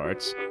rhythm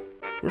parts,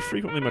 were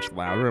frequently much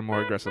louder and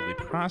more aggressively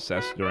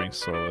processed during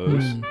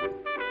solos,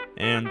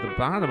 and the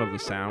bottom of the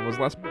sound was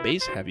less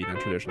bass-heavy than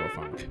traditional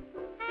funk.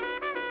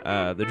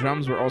 The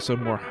drums were also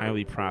more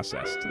highly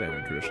processed than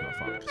in traditional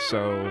funk,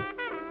 so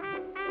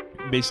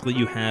basically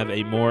you have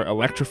a more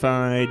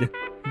electrified,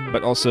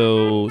 but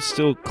also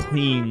still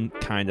clean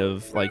kind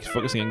of, like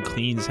focusing on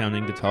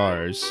clean-sounding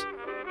guitars,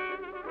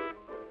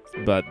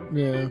 but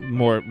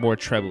more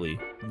trebly,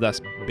 less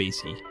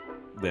bassy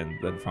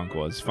than funk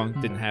was. Funk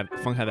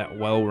had that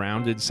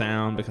well-rounded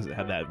sound because it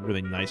had that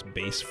really nice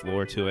bass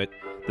floor to it.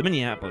 The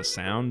Minneapolis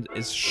sound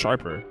is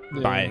sharper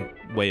by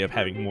way of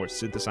having more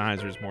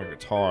synthesizers, more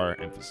guitar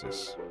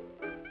emphasis.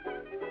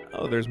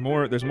 Oh, there's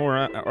more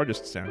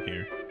artists down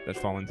here that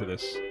fall into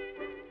this.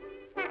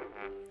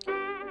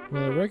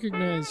 Well, I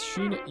recognize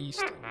Sheena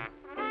Easton.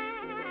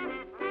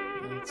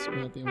 That's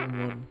about the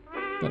only one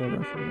that I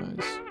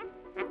recognize.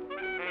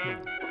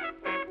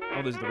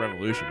 Oh, there's the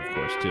Revolution, of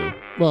course, too.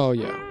 Well,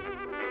 yeah.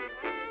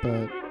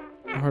 But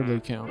hardly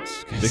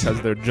counts.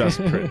 Because they're just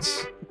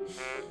Prince.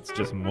 It's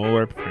just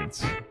more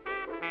Prince.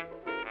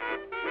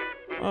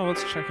 Oh,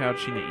 let's check out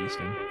Sheena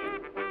Easton.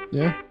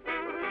 Yeah?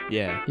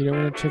 Yeah. You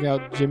don't want to check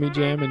out Jimmy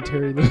Jam and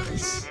Terry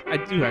Lewis? I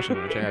do actually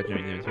want to check out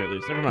Jimmy Jam and Terry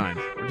Lewis. Never mind.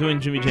 We're doing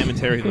Jimmy Jam and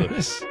Terry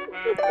Lewis.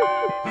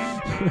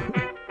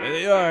 There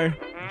they are.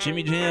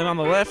 Jimmy Jam on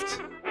the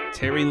left,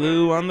 Terry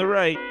Lou on the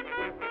right.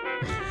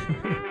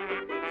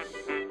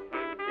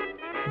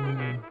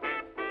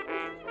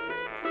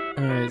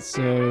 Alright,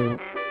 so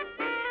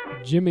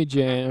Jimmy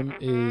Jam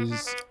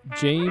is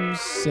James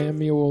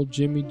Samuel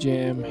Jimmy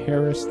Jam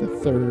Harris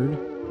III,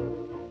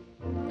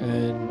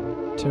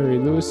 and Terry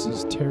Lewis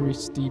is Terry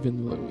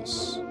Stephen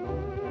Lewis.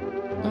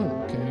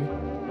 Oh, okay.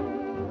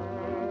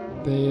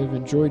 They have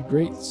enjoyed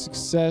great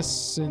success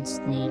since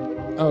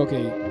the... Oh,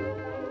 okay.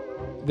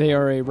 They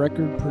are a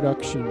record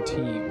production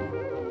team.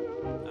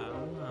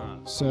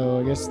 So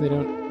I guess they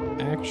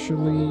don't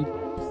actually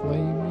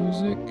play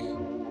music.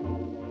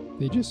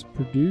 They just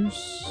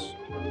produce.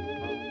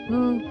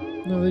 Well,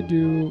 no, they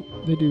do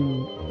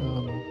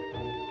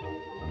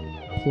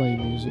play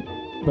music.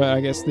 But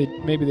I guess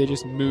maybe they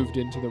just moved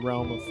into the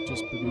realm of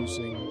just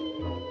producing.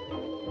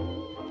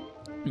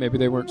 Maybe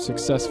they weren't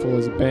successful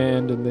as a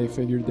band and they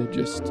figured they'd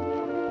just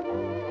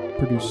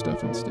produce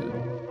stuff instead.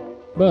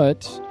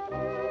 But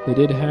they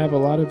did have a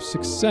lot of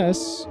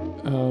success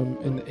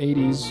in the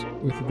 80s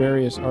with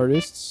various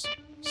artists,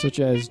 such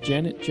as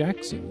Janet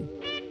Jackson.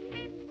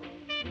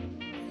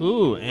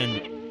 Ooh,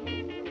 and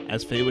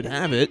as fate would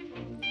have it,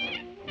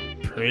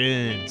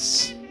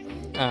 Prince.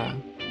 Ah,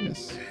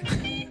 yes.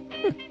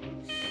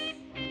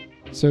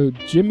 So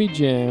Jimmy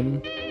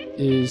Jam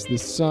is the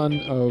son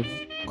of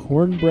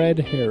Cornbread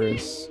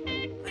Harris.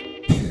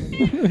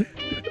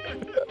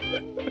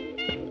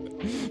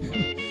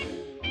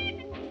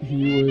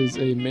 He was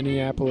a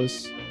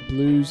Minneapolis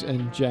blues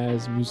and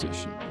jazz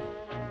musician.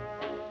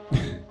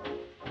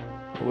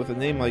 With a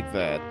name like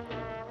that,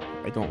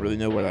 I don't really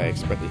know what I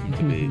expected him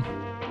to be.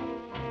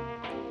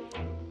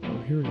 Oh,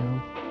 here we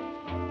go.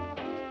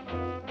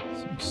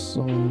 Some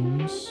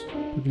songs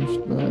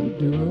produced by the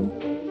duo.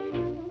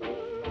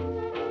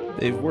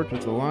 They've worked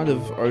with a lot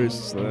of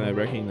artists that I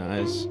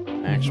recognize,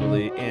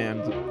 actually,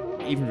 and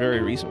even very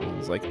recent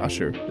ones like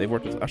Usher. They've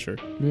worked with Usher.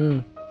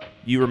 Yeah.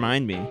 You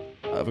remind me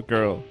of a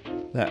girl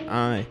that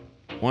I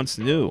once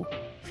knew,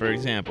 for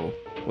example,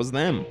 was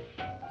them.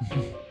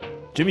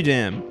 Jimmy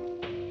Jam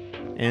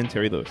and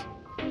Terry Lewis.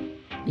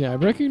 Yeah, I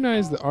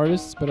recognize the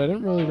artists, but I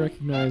don't really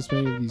recognize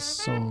many of these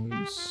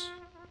songs.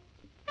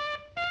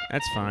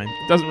 That's fine.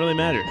 It doesn't really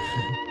matter.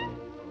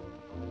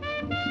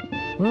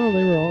 Well,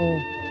 they were all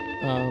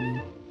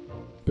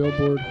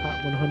Billboard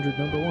Hot 100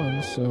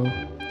 #1, so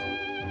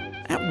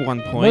At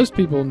one point, most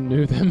people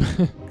knew them.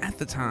 at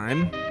the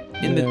time,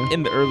 in Yeah.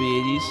 the early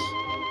 80s,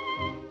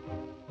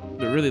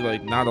 but really,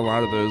 like, not a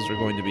lot of those are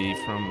going to be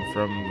from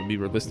when we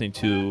were listening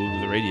to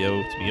the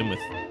radio to begin with.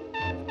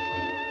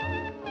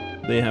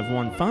 They have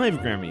won 5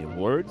 Grammy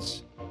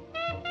Awards.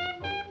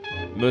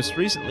 Most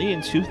recently,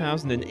 in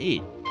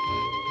 2008,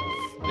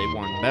 they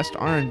won Best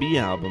R&B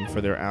Album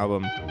for their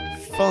album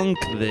Funk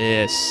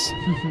This.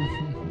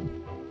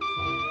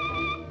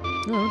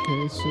 Oh,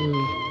 okay, so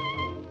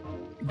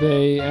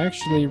they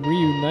actually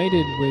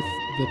reunited with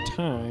The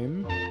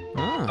Time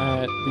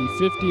at the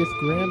 50th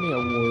Grammy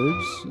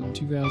Awards in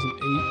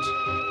 2008,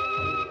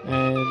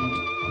 and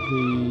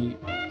the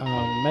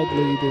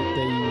medley that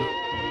they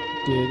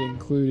did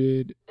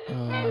included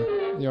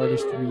the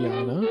artist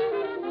Rihanna,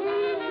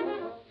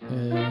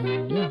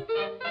 and yeah.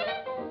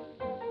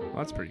 Well,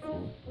 that's pretty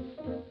cool.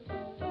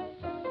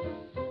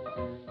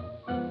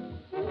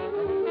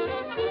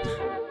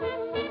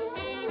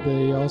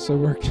 They also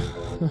worked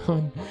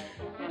on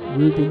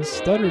Ruben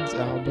Studdard's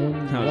album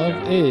Love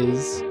God.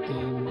 Is,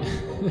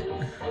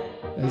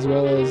 as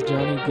well as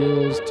Johnny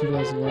Gill's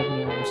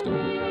 2011 album Still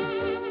Doing.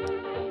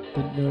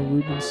 Didn't know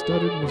Ruben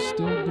Studdard was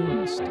still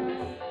doing stuff.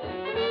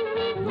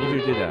 Neither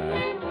did I.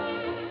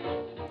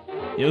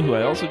 You know who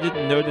I also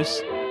didn't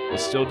notice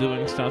was still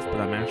doing stuff,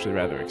 but I'm actually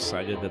rather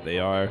excited that they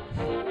are?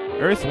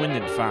 Earth, Wind,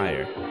 and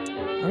Fire.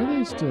 Are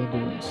they still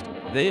doing stuff?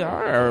 They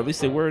are, or at least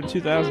they were in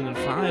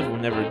 2005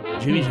 whenever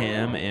Jimmy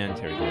Jam and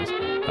Terry Lewis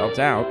helped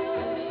out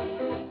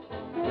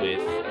with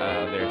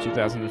their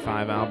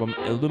 2005 album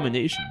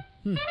Illumination.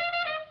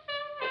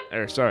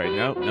 Or, sorry,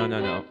 no.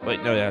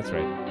 Wait, no, that's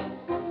right.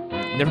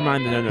 Never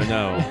mind the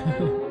no.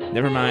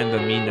 Never mind the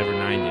me never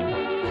minding.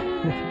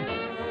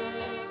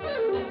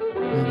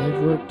 And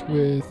they've worked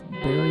with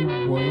Barry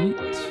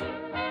White,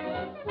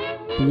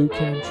 Blue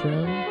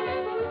Cantrell,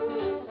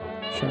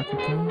 Shaka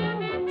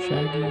Khan,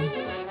 Shaggy.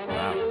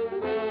 Wow.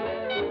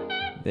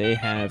 They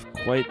have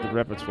quite the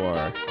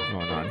repertoire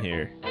going on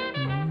here.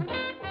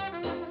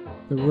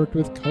 They worked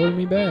with Color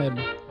Me Bad,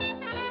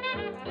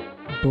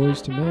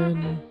 Boys to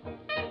Men,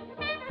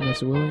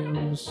 Vanessa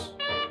Williams,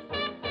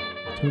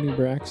 Tony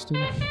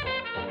Braxton,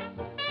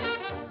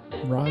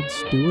 Rod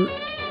Stewart.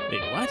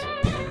 Wait, what?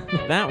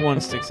 That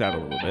one sticks out a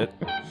little bit.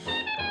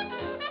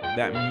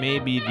 That may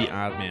be the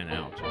odd man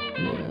out.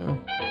 Yeah.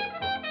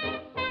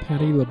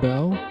 Patti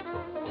LaBelle.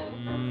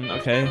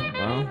 Okay,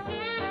 well.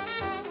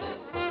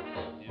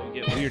 It'll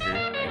get weirder,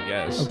 I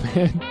guess. A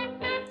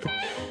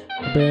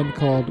band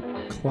called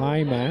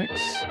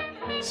Climax,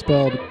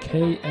 spelled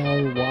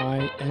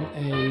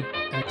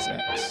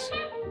KLYMAXX.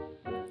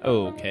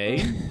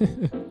 Okay.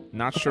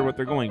 Not sure what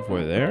they're going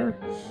for there.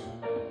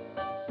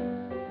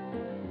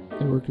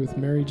 They worked with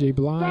Mary J.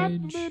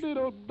 Blige.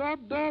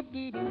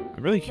 I'm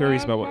really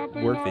curious about what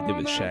work they did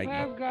with Shaggy.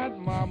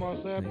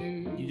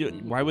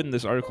 Why wouldn't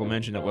this article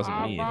mention it wasn't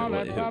me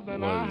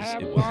if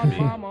it was me?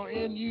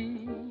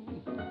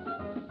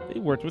 They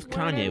worked with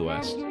Kanye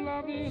West.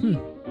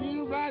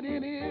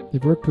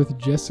 They've worked with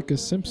Jessica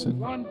Simpson.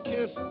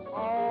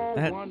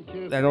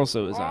 That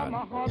also is odd.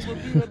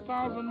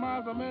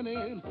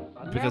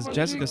 Because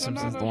Jessica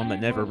Simpson's the one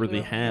that never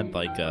really had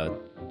like a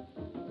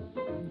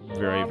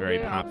very, very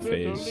pop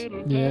phase.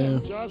 Yeah.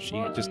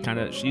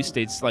 She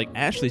stayed like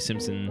Ashley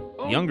Simpson,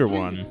 the younger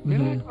one.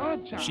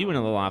 Mm-hmm. She went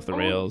a little off the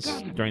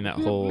rails during that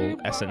whole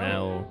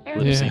SNL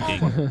lip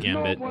syncing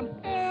gambit.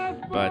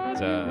 But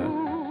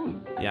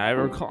yeah, I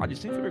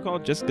distinctly recall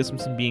Jessica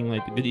Simpson being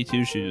like the goody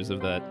two shoes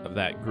of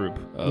that group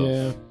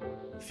of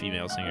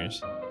female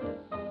singers.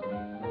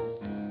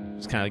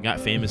 Just kind of got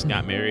famous,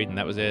 got married, and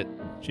that was it.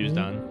 She was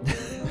done.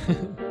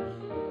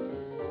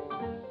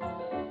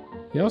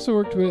 They also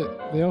worked with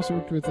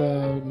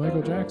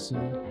Michael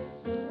Jackson.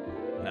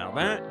 Now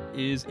that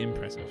is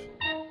impressive.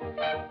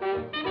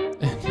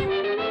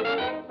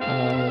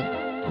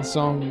 The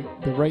song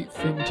 "The Right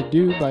Thing to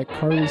Do" by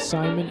Carly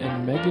Simon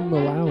and Megan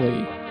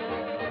Mullally.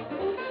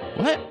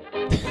 What?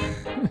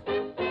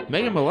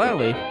 Megan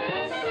Mullally?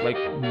 Like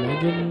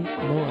Megan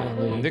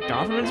Mullally. Nick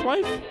Offerman's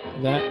wife?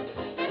 That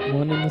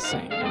one and the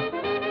same.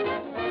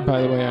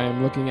 By the way, I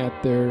am looking at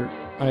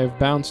I have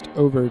bounced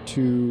over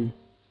to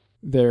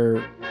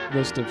their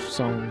list of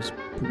songs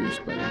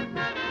produced by them.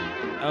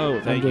 Oh,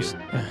 thank you.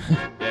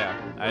 Yeah.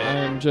 I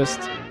am just,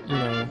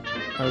 I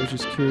was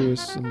just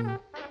curious and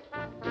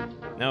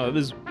No, it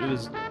was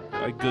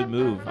a good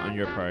move on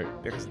your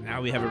part because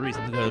now we have a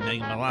reason to go to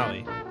Megan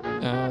Mullally.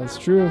 It's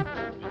true.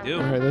 We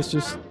do. All right, let's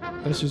just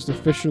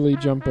officially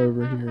jump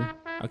over here.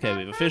 Okay,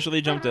 we've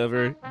officially jumped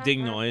over.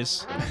 Ding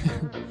noise.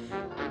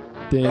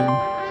 Ding.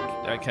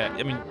 Okay,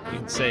 I mean you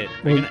can say it.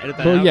 Are you gonna edit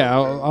that out? Well, yeah,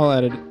 I'll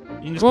edit it.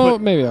 You can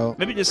just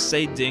maybe just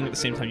say ding at the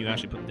same time you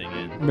actually put ding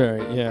in.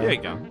 Right, yeah. There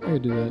you go. I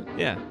could do that.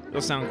 Yeah,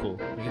 it'll sound cool.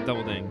 We can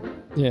double ding.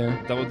 Yeah.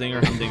 Double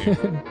dinger, humdinger.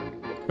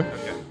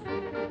 Okay.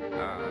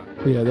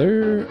 But yeah,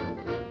 there are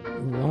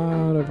a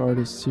lot of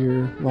artists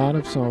here, a lot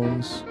of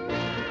songs.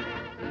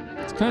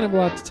 It's kind of a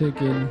lot to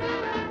take in.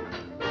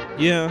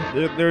 Yeah,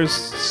 there's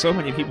so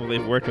many people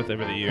they've worked with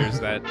over the years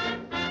that,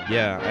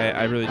 yeah,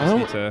 I really just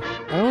need to...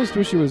 I almost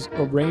wish it was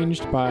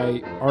arranged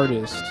by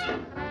artist.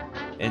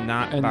 And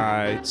not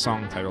by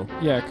song title.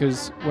 Yeah,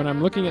 because when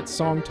I'm looking at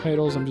song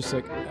titles, I'm just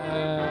like,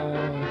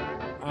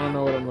 I don't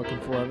know what I'm looking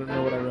for. I don't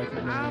know what I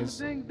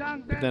recognize.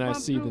 But then I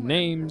see the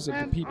names of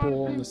the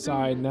people on the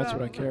side, and that's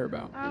what I care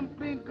about.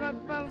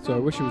 So I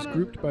wish it was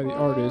grouped by the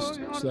artist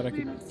so that I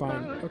could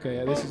find,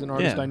 okay, this is an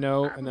artist I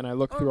know, and then I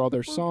look through all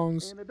their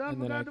songs, and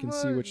then I can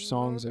see which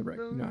songs I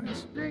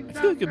recognize. I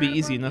feel like it'd be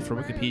easy enough for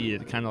Wikipedia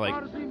to kind of like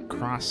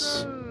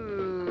cross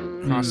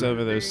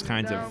over those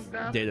kinds of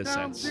data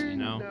sets, you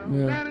know?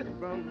 Yeah.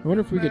 I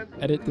wonder if we could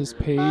edit this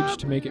page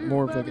to make it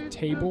more of like a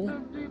table,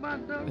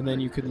 and then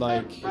you could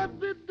like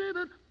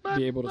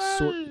be able to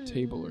sort the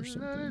table or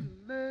something.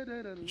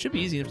 It should be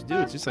easy enough to do.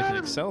 It's just like an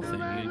Excel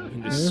thing. You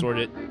can just sort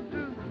it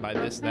by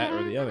this, that,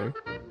 or the other.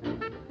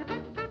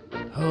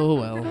 Oh,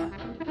 well.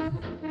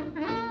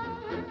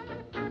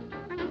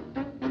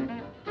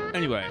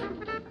 Anyway,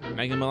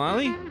 Megan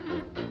Mullally?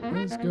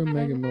 Let's go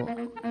Megan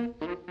Mullally.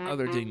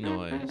 Other ding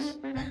noise.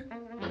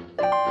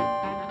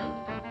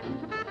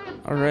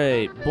 All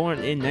right, born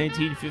in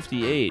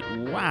 1958.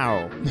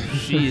 Wow,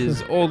 she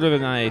is older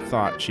than I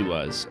thought she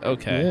was.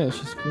 Okay. Yeah,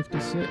 she's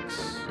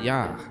 56.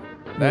 Yeah.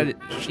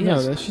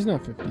 She's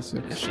not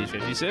 56. She's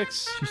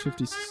 56. She's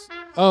 56.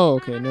 Oh,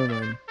 okay, never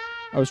mind.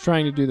 I was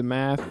trying to do the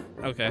math.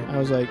 Okay. I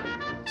was like,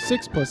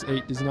 6 plus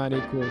 8 does not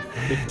equal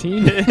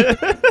 15.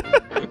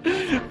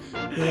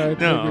 I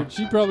figured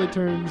she probably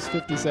turns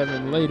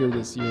 57 later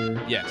this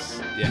year. Yes.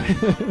 Yeah.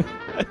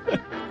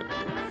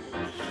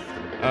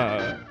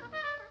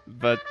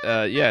 But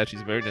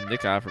she's married to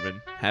Nick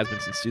Offerman. Has been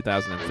since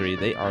 2003.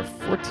 They are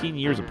 14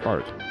 years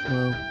apart.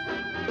 Wow.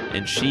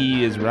 And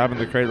she is robbing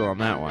the cradle on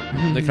that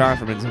one. Nick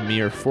Offerman's a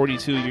mere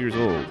 42 years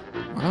old.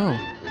 Wow.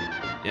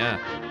 Yeah.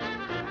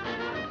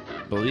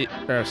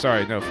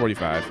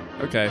 45.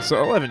 Okay,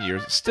 so 11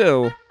 years.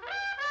 Still,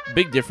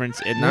 big difference,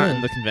 and not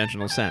in the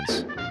conventional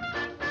sense.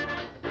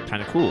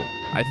 Kind of cool,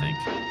 I think.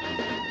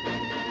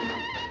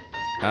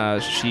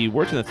 She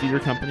worked in a theater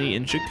company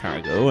in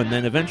Chicago and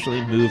then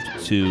eventually moved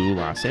to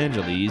Los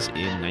Angeles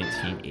in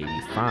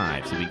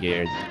 1985 to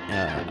begin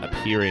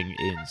appearing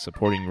in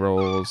supporting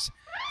roles,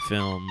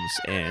 films,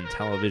 and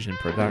television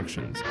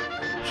productions.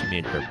 She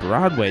made her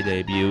Broadway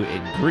debut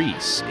in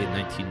Grease in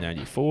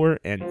 1994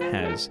 and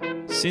has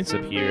since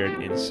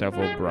appeared in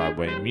several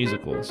Broadway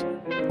musicals.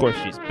 Of course,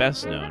 she's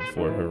best known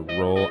for her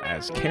role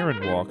as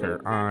Karen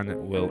Walker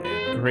on Will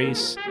and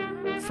Grace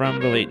from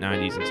the late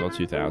 90s until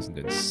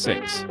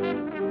 2006.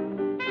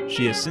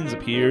 She has since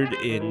appeared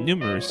in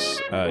numerous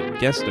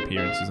guest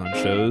appearances on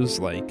shows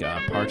like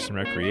Parks and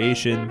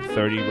Recreation,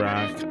 30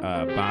 Rock,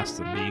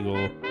 Boston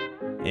Legal,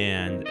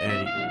 and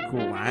a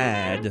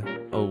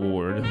GLAAD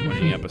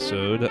award-winning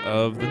episode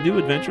of The New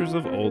Adventures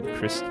of Old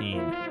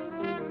Christine.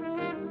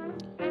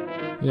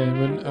 Yeah,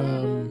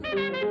 when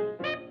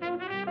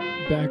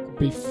back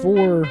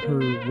before her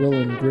Will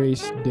and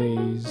Grace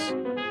days,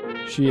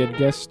 she had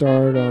guest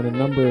starred on a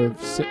number of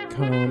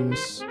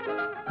sitcoms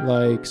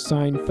like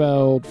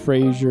Seinfeld,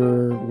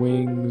 Frasier,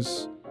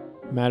 Wings,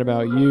 Mad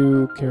About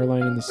You,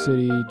 Caroline in the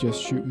City,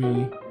 Just Shoot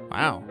Me.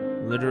 Wow,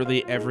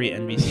 literally every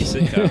NBC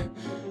sitcom.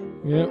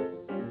 Yep.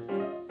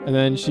 And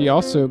then she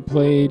also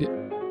played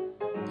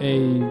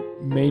a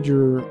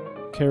major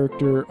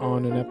character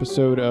on an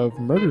episode of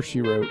Murder,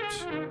 She Wrote,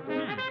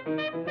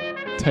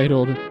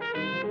 titled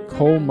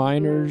Coal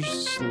Miners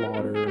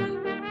Slaughter.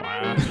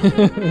 Wow.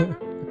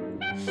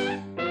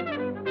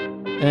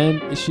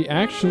 And she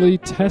actually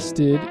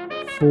tested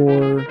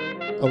for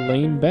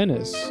Elaine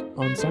Bennis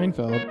on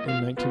Seinfeld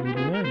in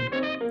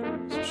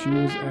 1989. So she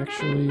was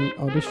actually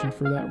auditioned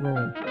for that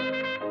role.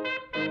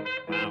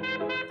 Wow.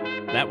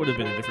 That would have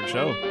been a different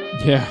show.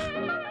 Yeah.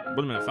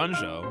 Would have been a fun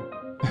show.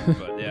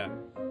 But yeah.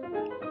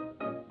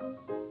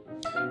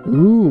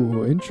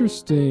 Ooh,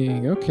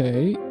 interesting.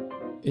 Okay.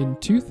 In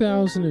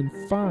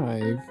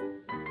 2005,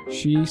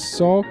 she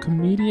saw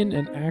comedian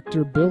and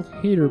actor Bill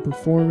Hader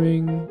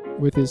performing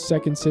with his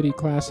Second City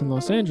class in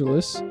Los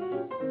Angeles,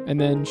 and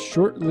then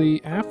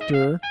shortly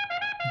after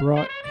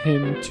brought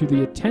him to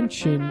the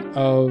attention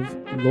of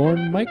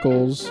Lorne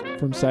Michaels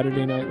from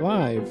Saturday Night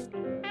Live.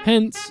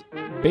 Hence,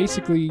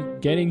 basically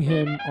getting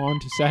him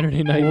onto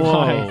Saturday Night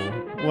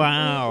Live.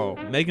 Wow.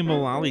 Megan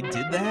Mullally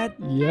did that?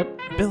 Yep.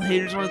 Bill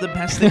Hader's one of the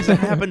best things that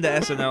happened to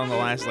SNL in the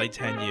last,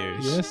 10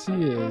 years. Yes,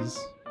 he is.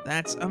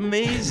 That's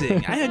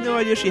amazing. I had no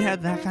idea she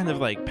had that kind of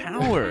like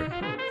power.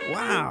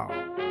 Wow.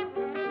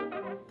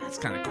 That's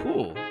kind of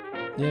cool.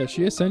 Yeah,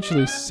 she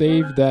essentially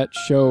saved that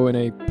show in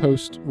a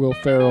post-Will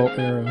Ferrell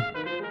era.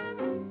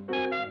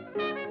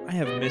 I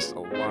have missed a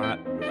lot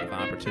of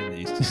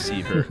opportunities to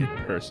see her in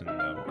person,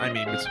 though. I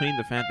mean, between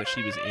the fact that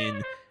she was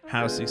in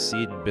How to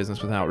Succeed in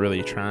Business Without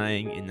Really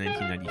Trying in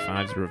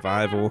 1995's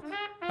revival,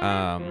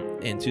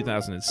 in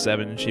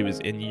 2007 she was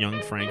in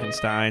Young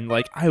Frankenstein.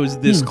 Like, I was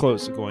this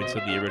close to going to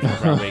the original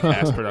Broadway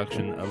cast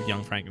production of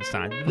Young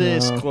Frankenstein.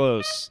 This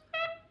close.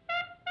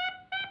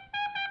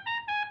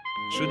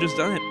 Should have just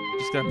done it.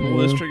 Just gotta pull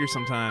those triggers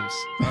sometimes.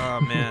 Oh,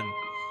 man.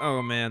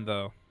 Oh, man,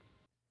 though.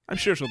 I'm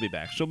sure she'll be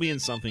back. She'll be in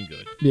something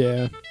good.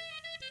 Yeah.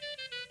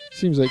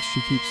 Seems like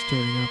she keeps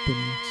turning up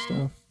and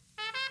stuff.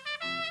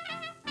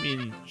 I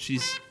mean,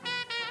 she's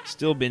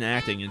still been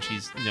acting, and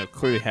she's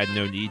clearly had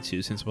no need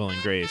to since Will and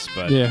Grace.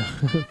 But yeah.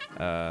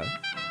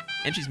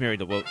 And she's married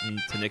to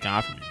Nick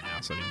Offerman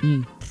now. So I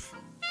mean,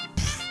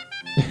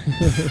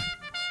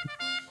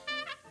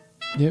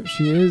 Yep,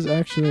 she is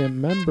actually a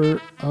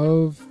member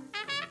of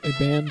a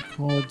band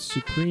called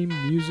Supreme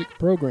Music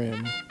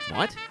Program.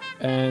 What?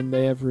 And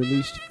they have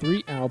released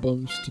 3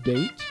 albums to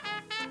date.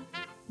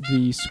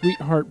 The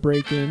Sweetheart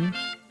Break-In,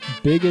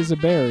 Big as a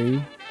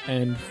Berry,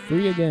 and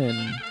Free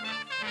Again.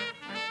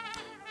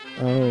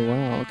 Oh,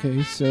 wow.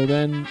 Okay, so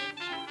then,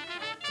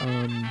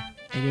 I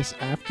guess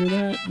after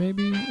that,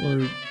 maybe?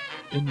 Or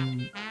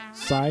in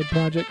side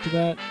project to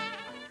that?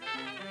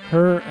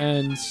 Her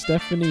and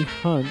Stephanie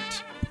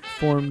Hunt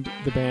formed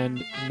the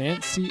band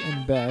Nancy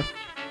and Beth,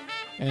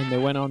 and they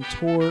went on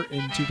tour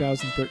in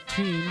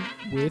 2013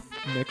 with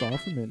Nick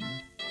Offerman.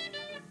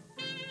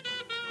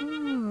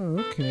 Oh,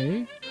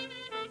 okay.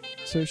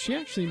 So she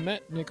actually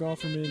met Nick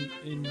Offerman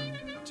in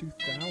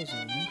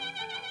 2000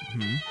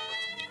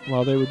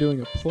 while they were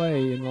doing a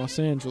play in Los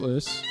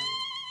Angeles.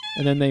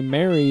 And then they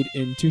married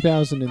in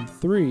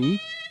 2003.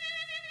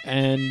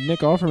 And Nick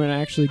Offerman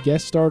actually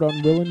guest starred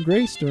on Will and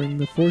Grace during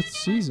the 4th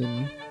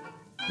season,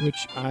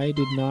 which I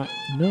did not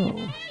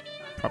know.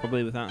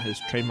 Probably without his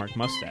trademark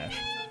mustache.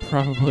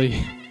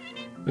 Probably.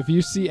 If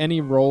you see any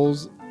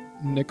roles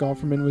Nick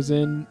Offerman was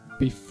in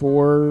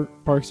before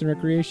Parks and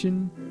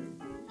Recreation,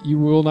 you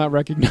will not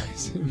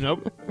recognize him.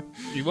 Nope.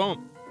 You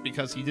won't,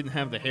 because he didn't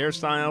have the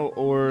hairstyle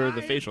or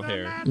the facial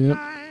hair. Yep.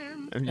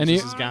 And And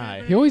he's just his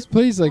guy. He always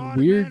plays like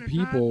weird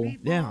people.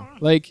 Yeah.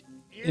 Like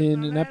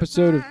in an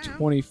episode of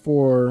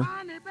 24,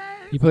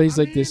 he plays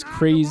like this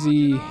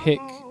crazy hick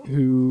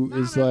who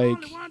is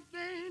like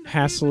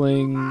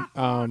hassling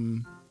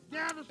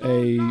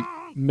a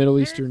Middle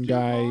Eastern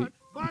guy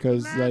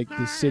because like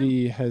the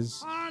city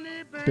has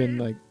been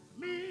like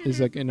is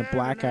like in a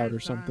blackout or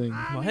something.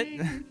 What?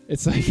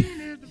 It's like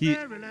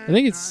I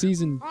think it's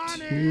season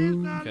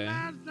 2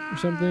 or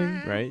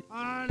something. Right?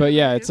 But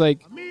yeah, it's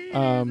like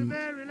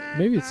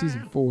maybe it's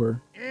season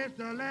 4.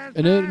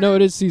 No,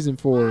 it is season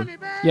 4.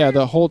 Yeah,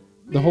 the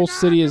whole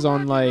city is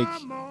on like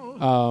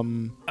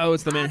Oh,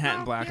 it's the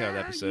Manhattan Blackout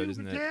episode,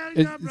 isn't it?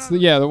 it's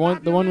the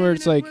one where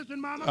it's like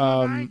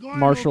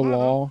martial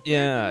law.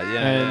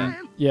 Yeah.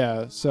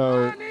 Yeah,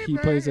 so he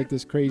plays like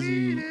this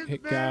crazy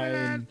hit guy,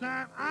 and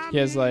he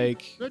has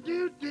like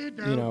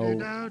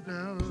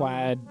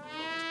plaid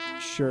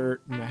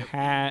shirt and a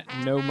hat,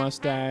 no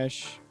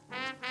mustache,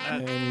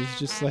 and he's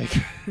just like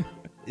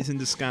He's in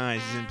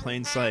disguise. He's in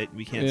plain sight.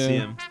 We can't Yeah. see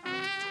him.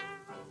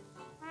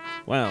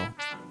 Well,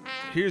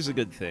 here's a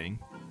good thing.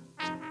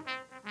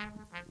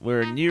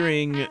 We're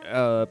nearing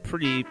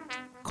pretty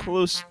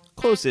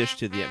close-ish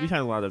to the end. We've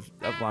had a lot of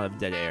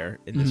dead air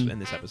in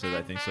this episode,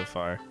 I think, so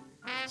far.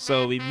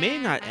 So we may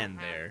not end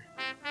there,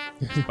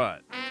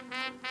 but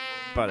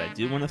I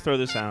do want to throw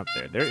this out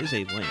there. There is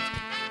a link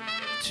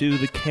to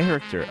the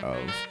character of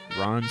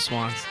Ron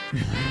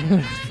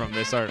Swanson from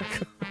this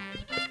article.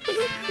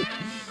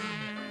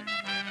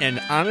 And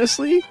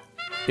honestly,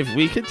 if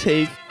we could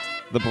take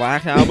the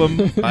Black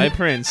Album by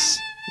Prince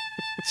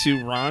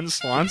to Ron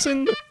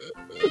Swanson,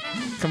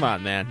 come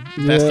on, man.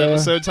 Best Yeah.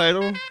 episode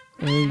title?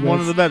 One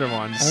of the better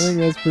ones. I think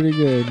that's pretty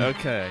good.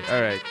 Okay,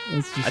 all right.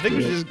 Let's just I think do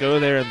we should it. just go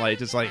there and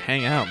just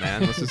hang out,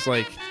 man. Let's just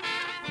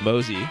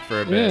mosey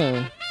for a bit.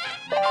 Yeah.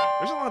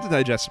 There's a lot to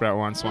digest about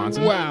Ron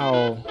Swanson.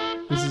 Wow.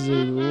 This is a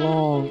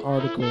long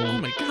article.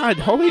 Oh my God!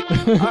 Holy!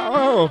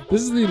 Oh,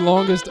 This is the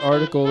longest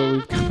article that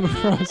we've come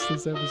across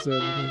this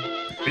episode. I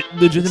think. it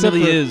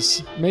legitimately Except for-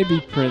 is. Maybe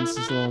Prince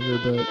is longer,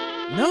 but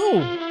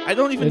No, I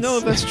don't even know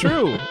if It's- that's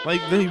true.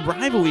 They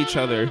rival each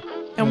other,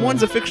 and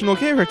one's a fictional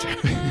character.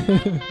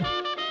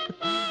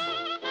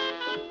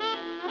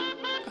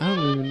 I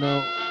don't even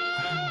know.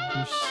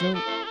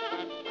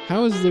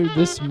 How is there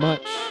this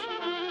much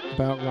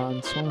about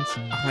Ron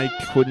Swanson? I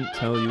couldn't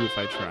tell you if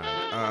I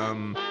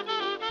tried.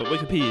 But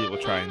Wikipedia will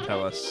try and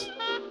tell us.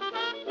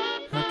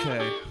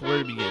 Okay, where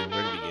to begin?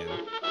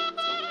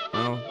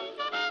 Well,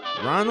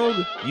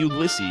 Ronald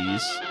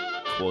Ulysses,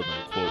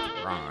 quote-unquote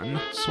Ron,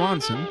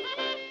 Swanson,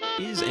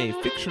 is a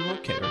fictional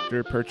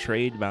character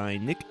portrayed by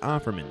Nick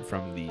Offerman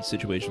from the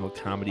situational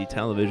comedy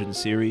television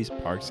series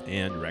Parks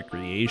and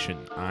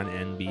Recreation on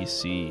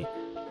NBC.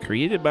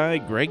 created by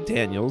Greg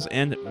Daniels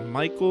and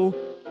Michael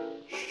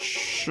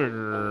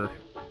Schur.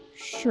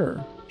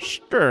 Sure.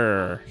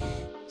 Skr?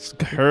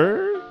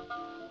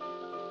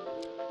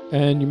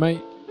 And you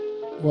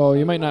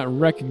might not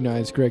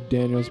recognize Greg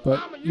Daniels,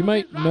 but you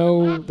might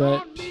know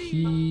that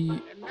he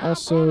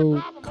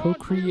also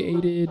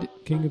co-created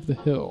King of the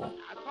Hill.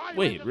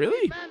 Wait,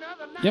 really?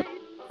 Yep.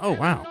 Oh,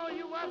 wow.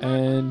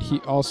 And he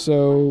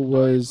also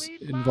was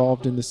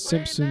involved in The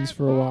Simpsons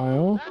for a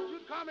while.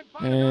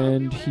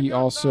 And he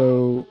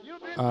also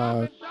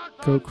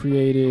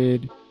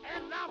co-created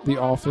The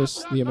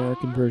Office, the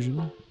American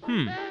version.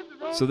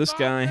 So this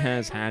guy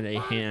has had a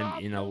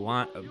hand in a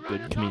lot of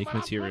good comedic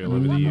material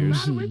over the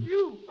years.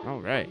 All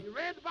right.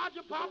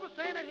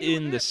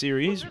 In the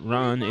series,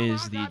 Ron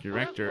is the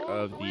director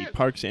of the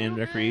Parks and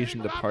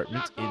Recreation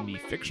Department in the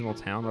fictional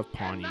town of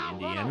Pawnee,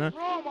 Indiana,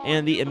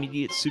 and the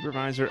immediate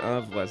supervisor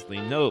of Leslie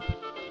Knope,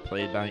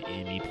 played by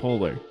Amy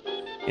Poehler,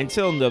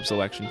 until Knope's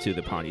election to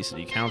the Pawnee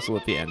City Council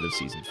at the end of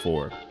Season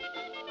 4.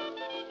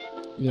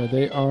 Yeah,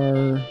 they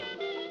are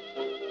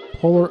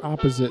polar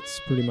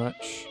opposites, pretty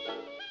much.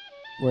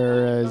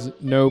 Whereas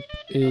Knope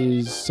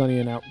is sunny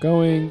and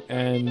outgoing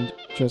and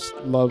just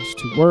loves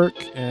to work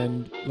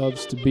and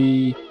loves to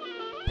be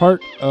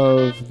part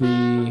of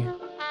the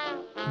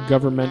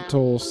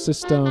governmental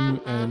system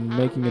and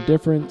making a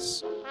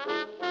difference.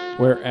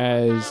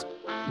 Whereas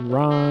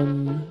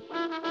Ron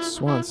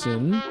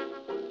Swanson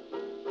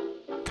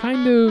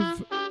kind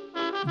of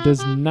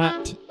does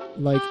not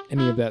like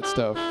any of that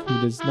stuff. He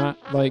does not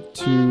like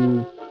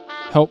to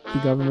help the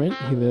government.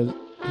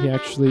 He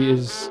actually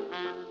is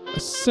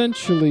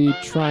essentially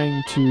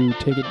trying to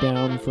take it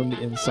down from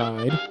the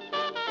inside,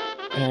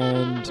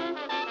 and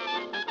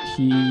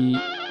he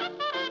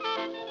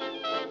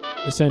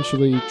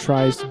essentially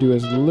tries to do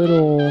as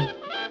little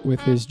with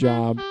his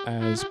job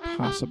as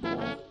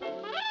possible.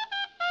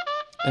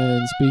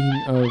 And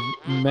speaking of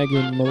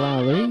Megan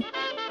Mullally,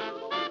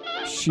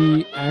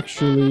 she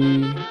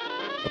actually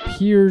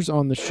appears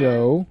on the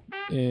show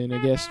in a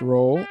guest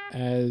role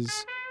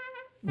as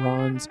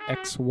Ron's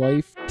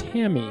ex-wife,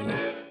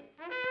 Tammy.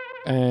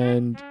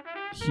 And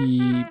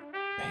he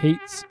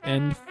hates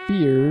and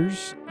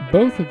fears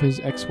both of his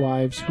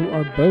ex-wives, who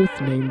are both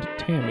named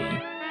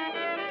Tammy.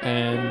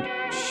 And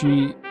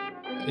she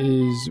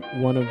is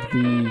one of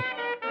the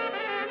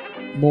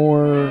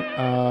more,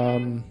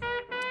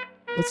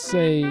 let's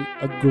say,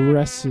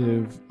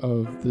 aggressive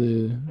of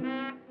the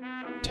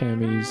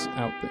Tammys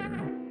out there.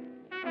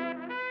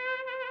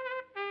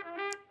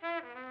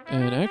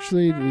 And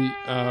actually,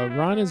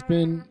 Ron has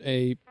been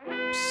a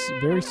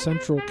very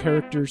central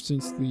character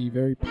since the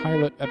very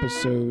pilot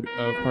episode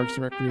of Parks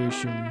and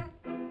Recreation.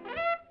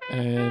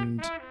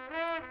 And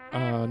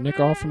Nick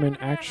Offerman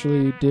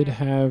actually did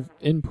have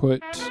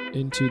input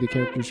into the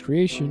character's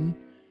creation,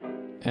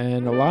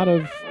 and a lot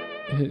of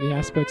the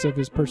aspects of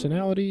his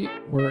personality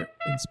were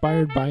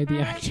inspired by the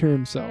actor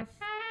himself.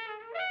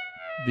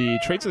 The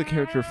traits of the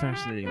character,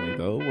 fascinatingly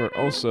though, were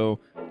also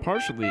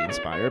partially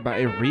inspired by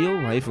a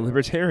real-life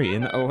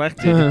libertarian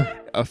elected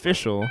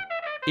official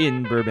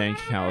in Burbank,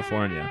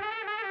 California.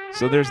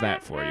 So there's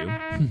that for you.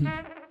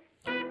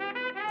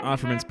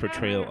 Offerman's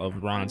portrayal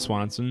of Ron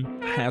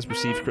Swanson has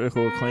received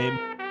critical acclaim,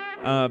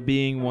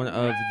 being one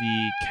of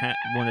the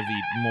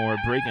more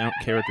breakout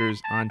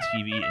characters on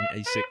TV in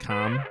a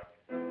sitcom.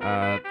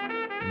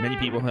 Many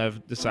people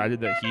have decided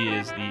that he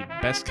is the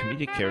best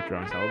comedic character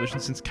on television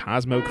since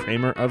Cosmo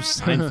Kramer of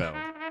Seinfeld.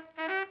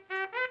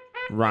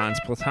 Ron's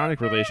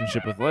platonic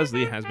relationship with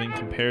Leslie has been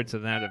compared to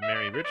that of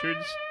Mary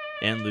Richards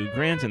and Lou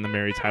Grant in The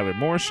Mary Tyler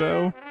Moore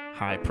Show.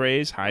 High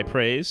praise, high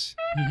praise.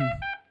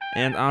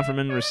 And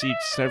Offerman received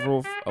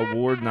several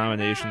award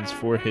nominations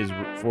for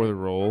the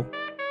role,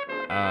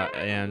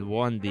 and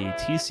won the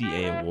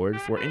TCA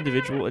Award for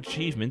Individual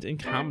Achievement in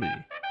Comedy,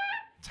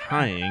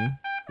 tying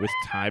with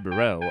Ty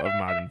Burrell of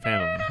Modern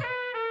Family.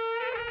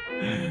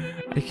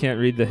 I can't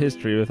read the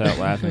history without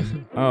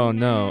laughing. Oh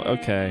no,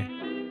 okay.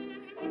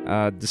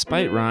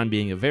 Despite Ron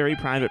being a very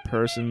private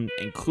person,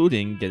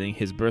 including getting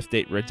his birth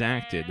date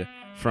redacted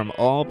from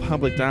all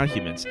public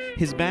documents,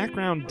 his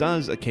background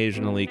does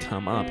occasionally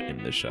come up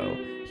in the show.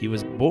 He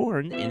was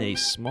born in a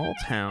small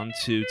town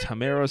to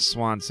Tamara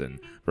Swanson,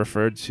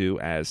 referred to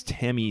as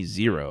Tammy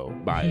Zero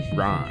by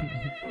Ron,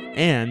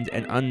 and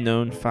an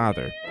unknown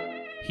father.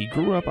 He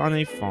grew up on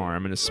a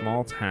farm in a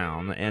small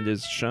town and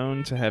is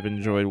shown to have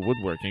enjoyed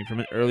woodworking from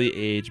an early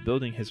age,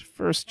 building his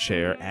first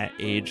chair at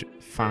age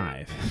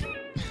 5.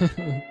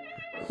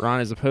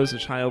 Ron is opposed to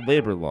child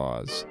labor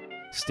laws,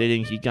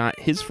 stating he got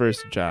his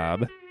first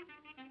job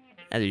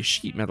at a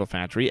sheet metal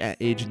factory at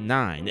age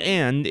 9,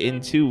 and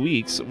in 2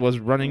 weeks was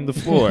running the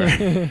floor.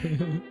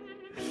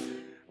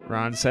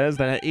 Ron says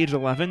that at age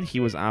 11, he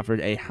was offered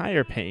a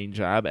higher paying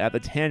job at the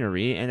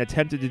tannery and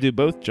attempted to do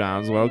both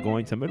jobs while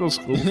going to middle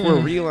school before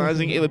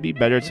realizing it would be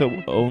better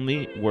to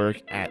only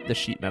work at the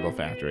sheet metal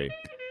factory.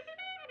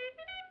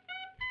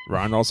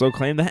 Ron also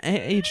claimed that at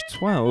age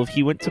 12,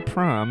 he went to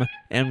prom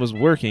and was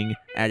working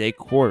at a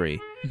quarry.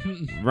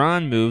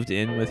 Ron moved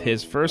in with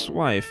his first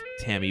wife,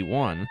 Tammy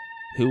 1,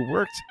 who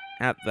worked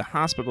at the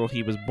hospital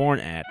he was born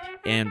at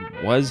and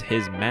was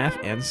his math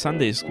and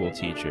Sunday school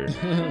teacher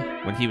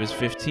when he was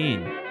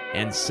 15,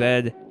 and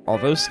said,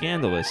 although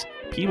scandalous,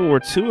 people were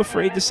too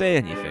afraid to say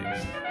anything.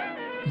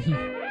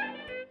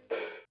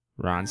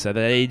 Ron said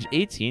that at age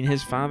 18,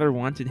 his father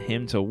wanted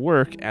him to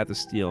work at the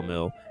steel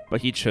mill,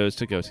 but he chose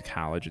to go to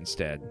college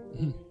instead.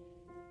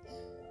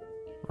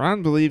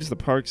 Ron believes the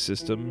park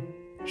system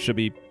should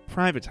be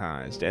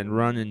privatized and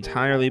run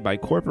entirely by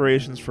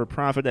corporations for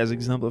profit, as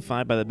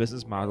exemplified by the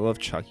business model of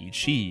Chuck E.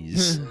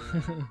 Cheese.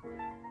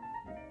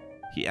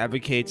 He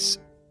advocates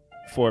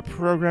for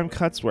program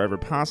cuts wherever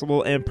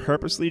possible and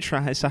purposely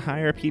tries to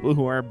hire people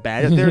who are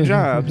bad at their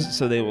jobs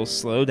so they will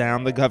slow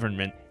down the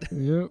government.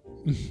 Yep.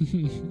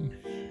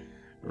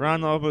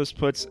 Ron almost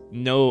puts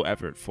no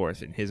effort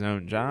forth in his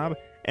own job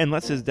and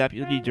lets his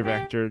deputy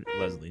director,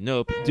 Leslie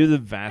Knope, do the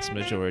vast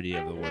majority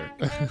of the work.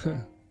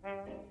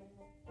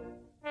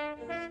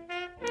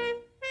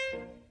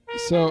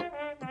 So,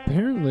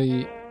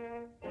 apparently,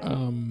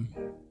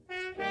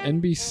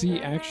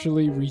 NBC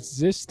actually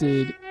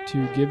resisted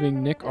to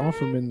giving Nick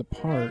Offerman the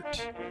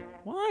part.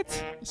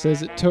 What? It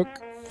says it took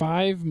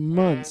 5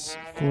 months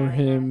for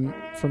him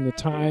from the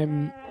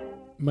time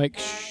Mike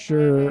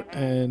Schur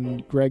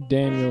and Greg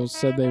Daniels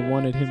said they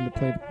wanted him to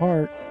play the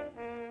part,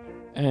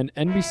 and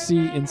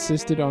NBC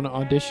insisted on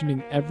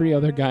auditioning every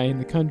other guy in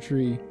the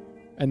country,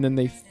 and then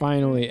they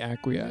finally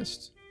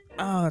acquiesced.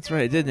 Oh, that's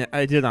right.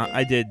 I did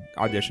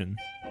audition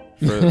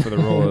for the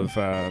role of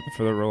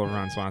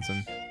Ron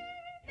Swanson.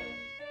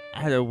 I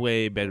had a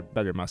way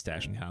better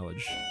mustache in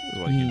college, is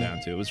what it came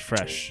down to. It was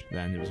fresh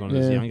then. It was one of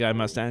those young guy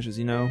mustaches,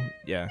 you know?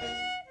 Yeah.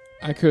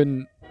 I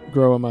couldn't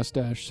grow a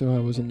mustache, so I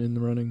wasn't in the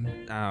running.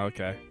 Oh,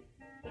 okay.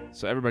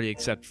 So everybody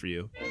except for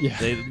you. Yeah.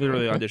 They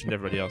literally auditioned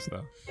everybody else,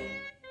 though.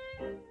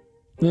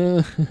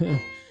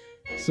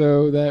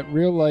 So that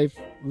real-life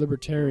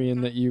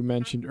libertarian that you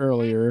mentioned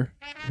earlier,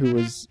 who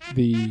was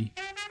the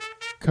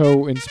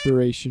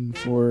co-inspiration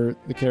for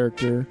the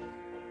character,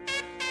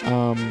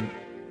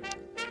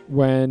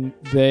 when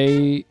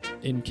they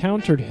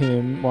encountered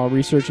him while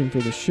researching for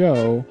the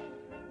show,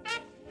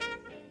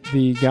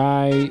 the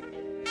guy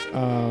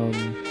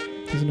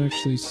doesn't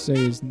actually say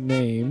his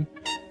name.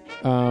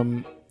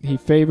 He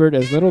favored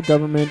as little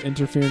government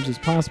interference as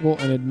possible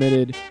and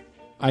admitted,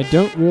 "I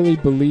don't really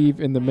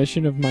believe in the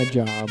mission of my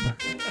job.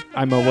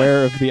 I'm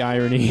aware of the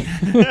irony."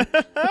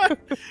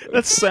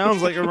 That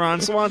sounds like a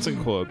Ron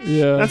Swanson quote.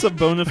 Yeah. That's a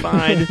bona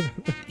fide.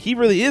 He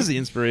really is the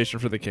inspiration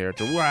for the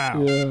character.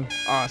 Wow. Yeah.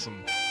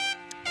 Awesome.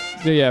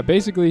 So yeah,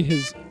 basically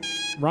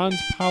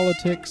Ron's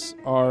politics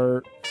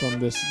are from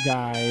this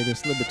guy,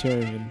 this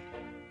libertarian,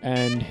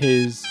 and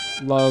his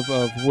love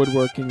of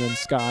woodworking and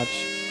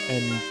scotch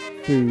and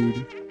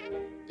food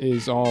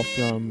is all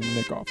from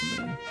Nick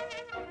Offerman.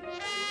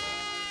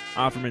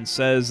 Offerman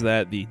says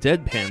that the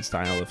deadpan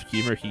style of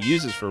humor he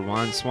uses for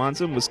Ron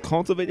Swanson was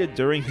cultivated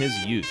during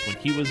his youth. When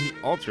he was an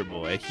altar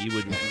boy, he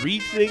would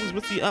read things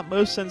with the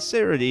utmost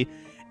sincerity,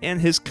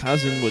 and his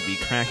cousin would be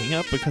cracking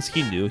up because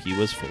he knew he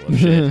was full of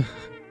shit.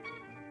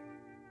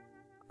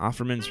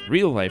 Offerman's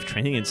real-life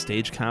training in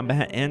stage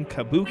combat and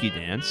kabuki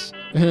dance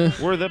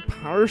were the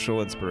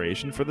partial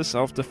inspiration for the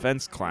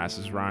self-defense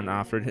classes Ron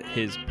offered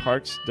his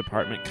Parks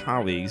Department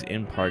colleagues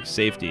in park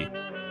safety.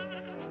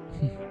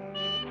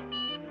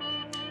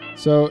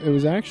 So it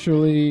was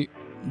actually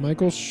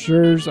Michael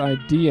Schur's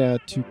idea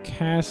to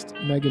cast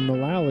Megan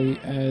Mullally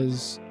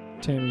as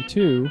Tammy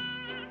 2,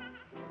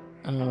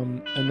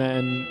 and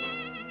then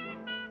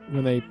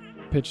when they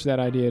pitched that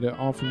idea to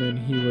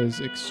Offerman, he was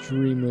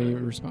extremely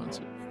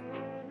responsive.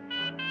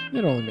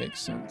 It only makes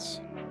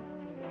sense.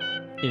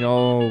 It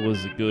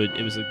was a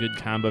good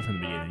combo from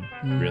the beginning,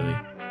 really.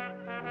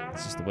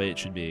 It's just the way it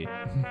should be.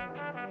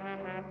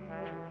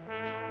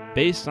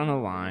 Based on a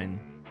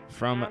line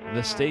from The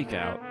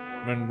Stakeout,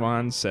 when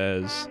Ron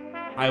says,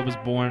 "I was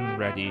born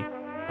ready.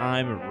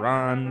 I'm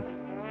Ron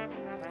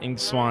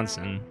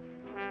Swanson."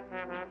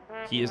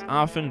 He is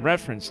often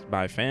referenced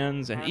by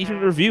fans and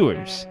even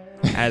reviewers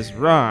as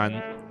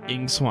Ron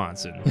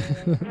Swanson.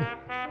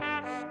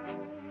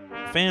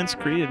 Fans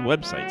created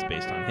websites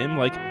based on him,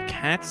 like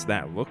Cats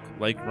That Look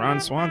Like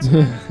Ron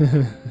Swanson.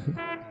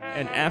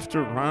 And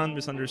after Ron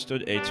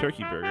misunderstood a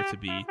turkey burger to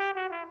be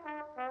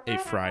a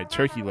fried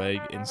turkey leg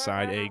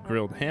inside a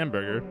grilled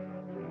hamburger,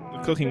 the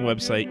cooking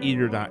website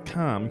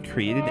Eater.com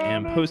created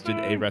and posted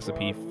a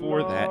recipe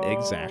for that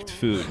exact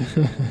food.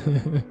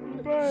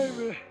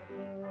 Baby,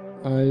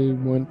 I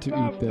want to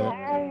eat the that.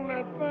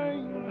 only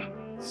thing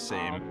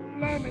Same.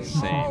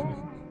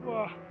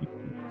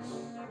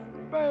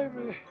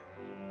 baby.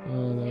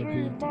 Oh, that would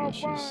be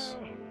delicious.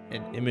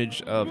 An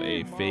image of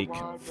a fake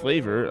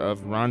flavor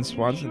of Ron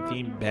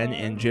Swanson-themed Ben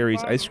and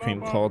Jerry's ice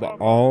cream called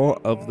All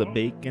of the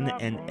Bacon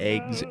and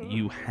Eggs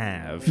You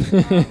Have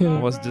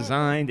was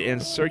designed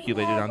and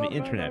circulated on the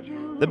internet.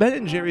 The Ben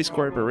and Jerry's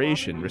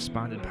Corporation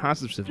responded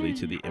positively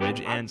to the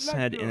image and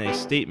said in a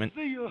statement,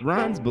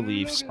 "Ron's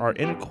beliefs are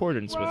in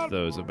accordance with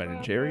those of Ben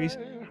and Jerry's,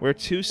 where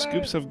 2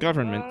 scoops of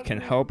government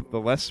can help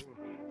the less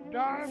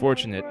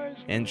fortunate,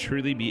 and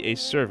truly be a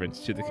servant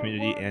to the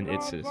community and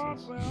its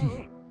citizens.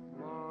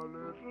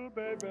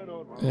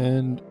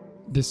 And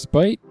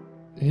despite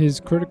his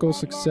critical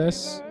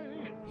success,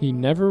 he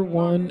never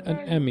won an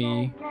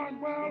Emmy.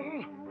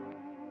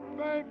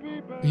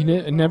 He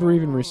never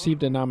even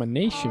received a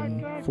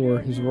nomination for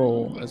his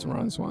role as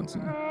Ron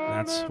Swanson.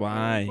 That's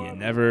why you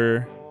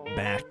never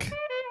back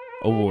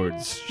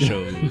awards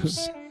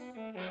shows.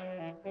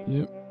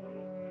 Yep.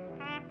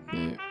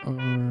 They are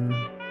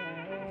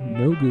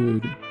no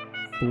good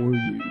for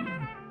you.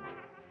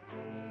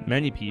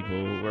 Many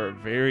people were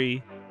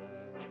very,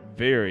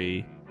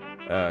 very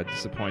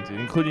disappointed,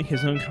 including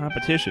his own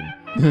competition,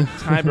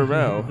 Ty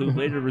Burrell, who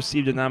later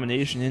received a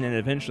nomination in and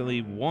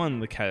eventually won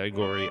the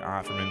category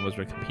Offerman was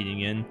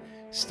competing in,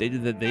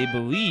 stated that they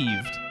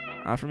believed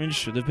Offerman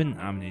should have been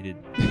nominated.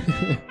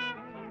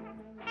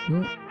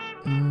 Well,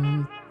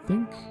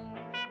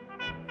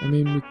 I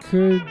mean, we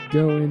could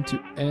go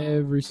into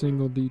every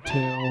single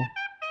detail,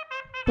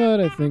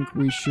 but I think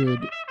we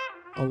should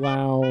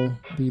allow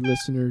the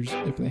listeners,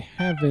 if they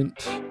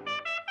haven't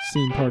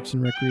seen Parks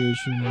and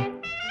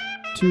Recreation,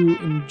 to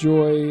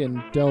enjoy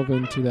and delve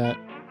into that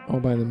all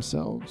by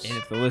themselves. And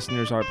if the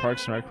listeners are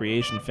Parks and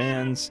Recreation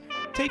fans,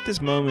 take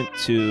this moment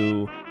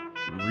to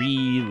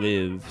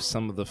relive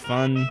some of the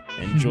fun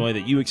and joy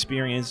that you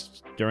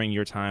experienced during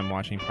your time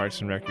watching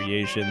Parks and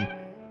Recreation.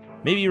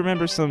 Maybe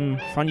remember some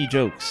funny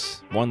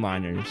jokes,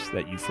 one-liners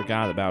that you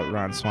forgot about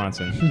Ron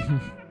Swanson.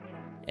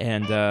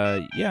 And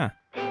yeah.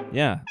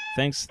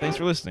 Thanks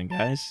for listening,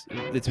 guys.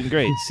 It's been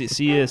great.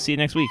 See you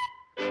next week.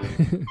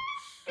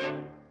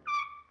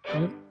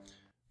 Yep.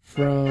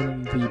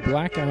 From the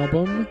Black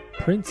Album,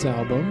 Prince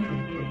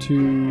album,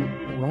 to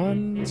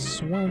Ron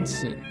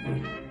Swanson.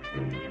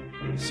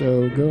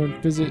 So go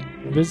and visit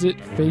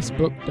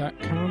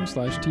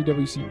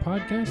facebook.com/TWC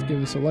podcast.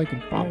 Give us a like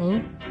and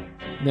follow.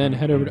 Then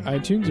head over to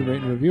iTunes and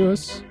rate and review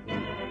us.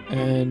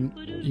 And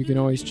you can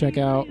always check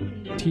out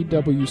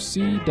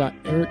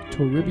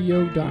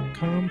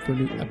twc.erictoribio.com for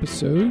new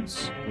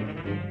episodes.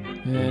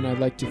 And I'd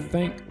like to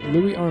thank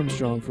Louis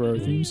Armstrong for our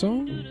theme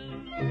song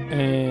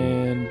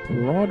and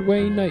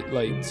Broadway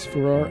Nightlights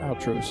for our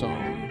outro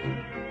song.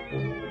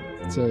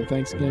 So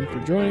thanks again for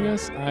joining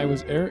us. I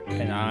was Eric.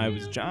 And I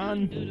was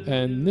John.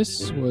 And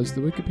this was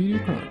the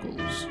Wikipedia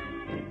Chronicles.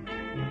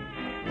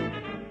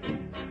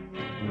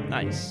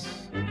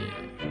 Nice.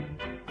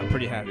 I'm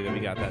pretty happy that we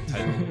got that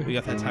title. We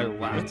got that title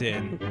locked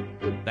in.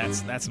 That's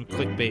some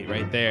clickbait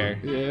right there.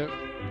 Yeah.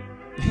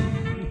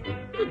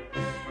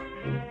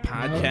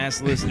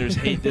 Podcast listeners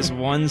hate this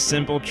one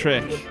simple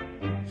trick,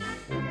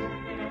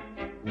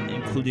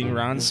 including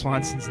Ron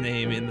Swanson's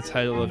name in the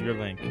title of your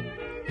link.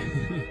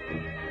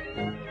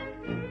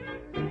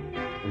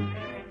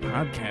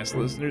 Podcast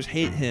listeners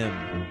hate him.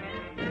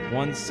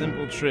 One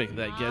simple trick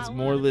that gets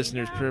more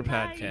listeners per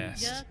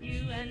podcast.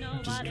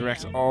 Just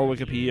direct all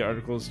Wikipedia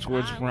articles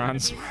towards Ron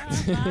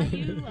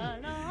Swanson.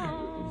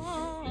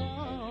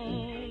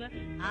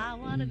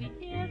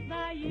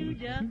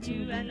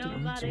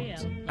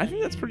 I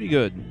think that's pretty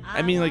good.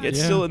 I mean, like,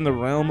 it's still in the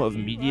realm of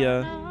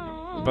media,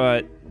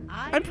 but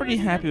I'm pretty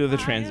happy with the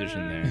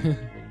transition there.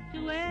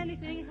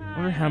 I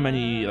wonder how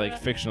many, like,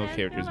 fictional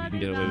characters we can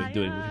get away with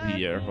doing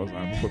Wikipedia articles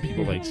on before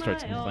people, like, start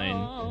to complain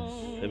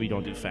that we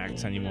don't do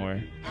facts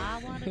anymore.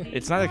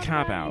 It's not a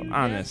cop-out,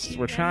 honest.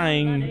 We're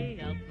trying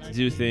to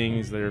do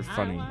things that are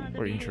funny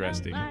or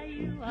interesting.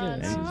 Yeah,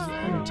 it's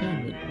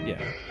entertainment. Yeah.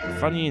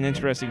 Funny and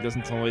interesting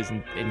doesn't always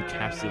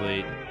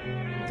encapsulate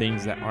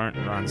things that aren't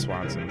Ron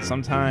Swanson.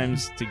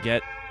 Sometimes to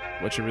get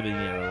what you really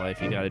need out of life,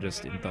 you gotta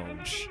just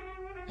indulge.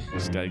 You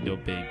just gotta go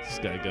big. You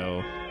just gotta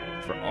go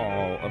for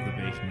all of the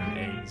bacon and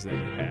eggs that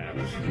you have.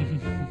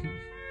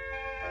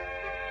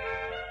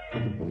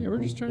 Yeah, we're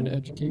just trying to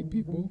educate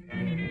people.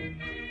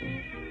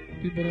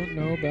 People don't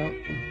know about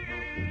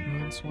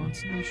Ron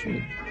Swanson. They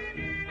should.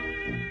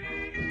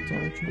 That's all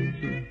we're trying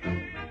to do.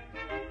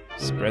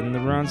 Spreading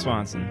the Ron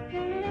Swanson.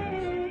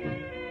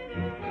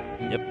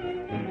 Yep.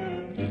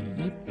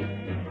 Yep.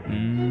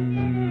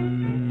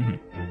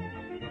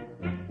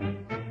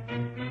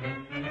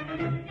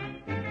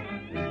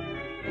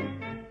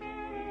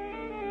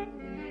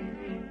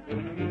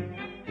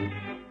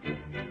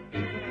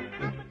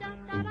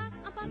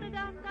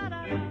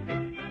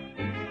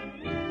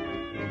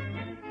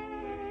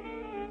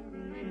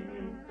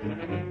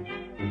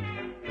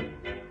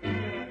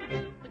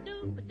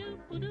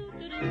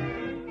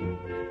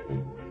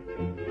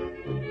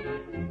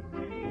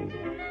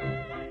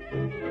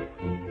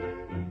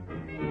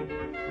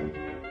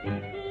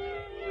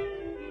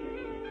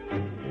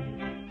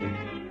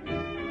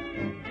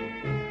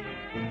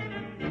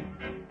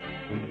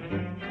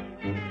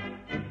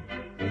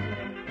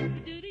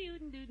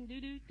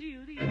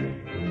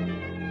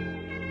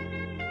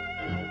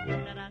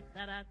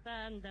 Da da da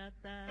da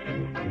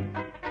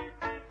da.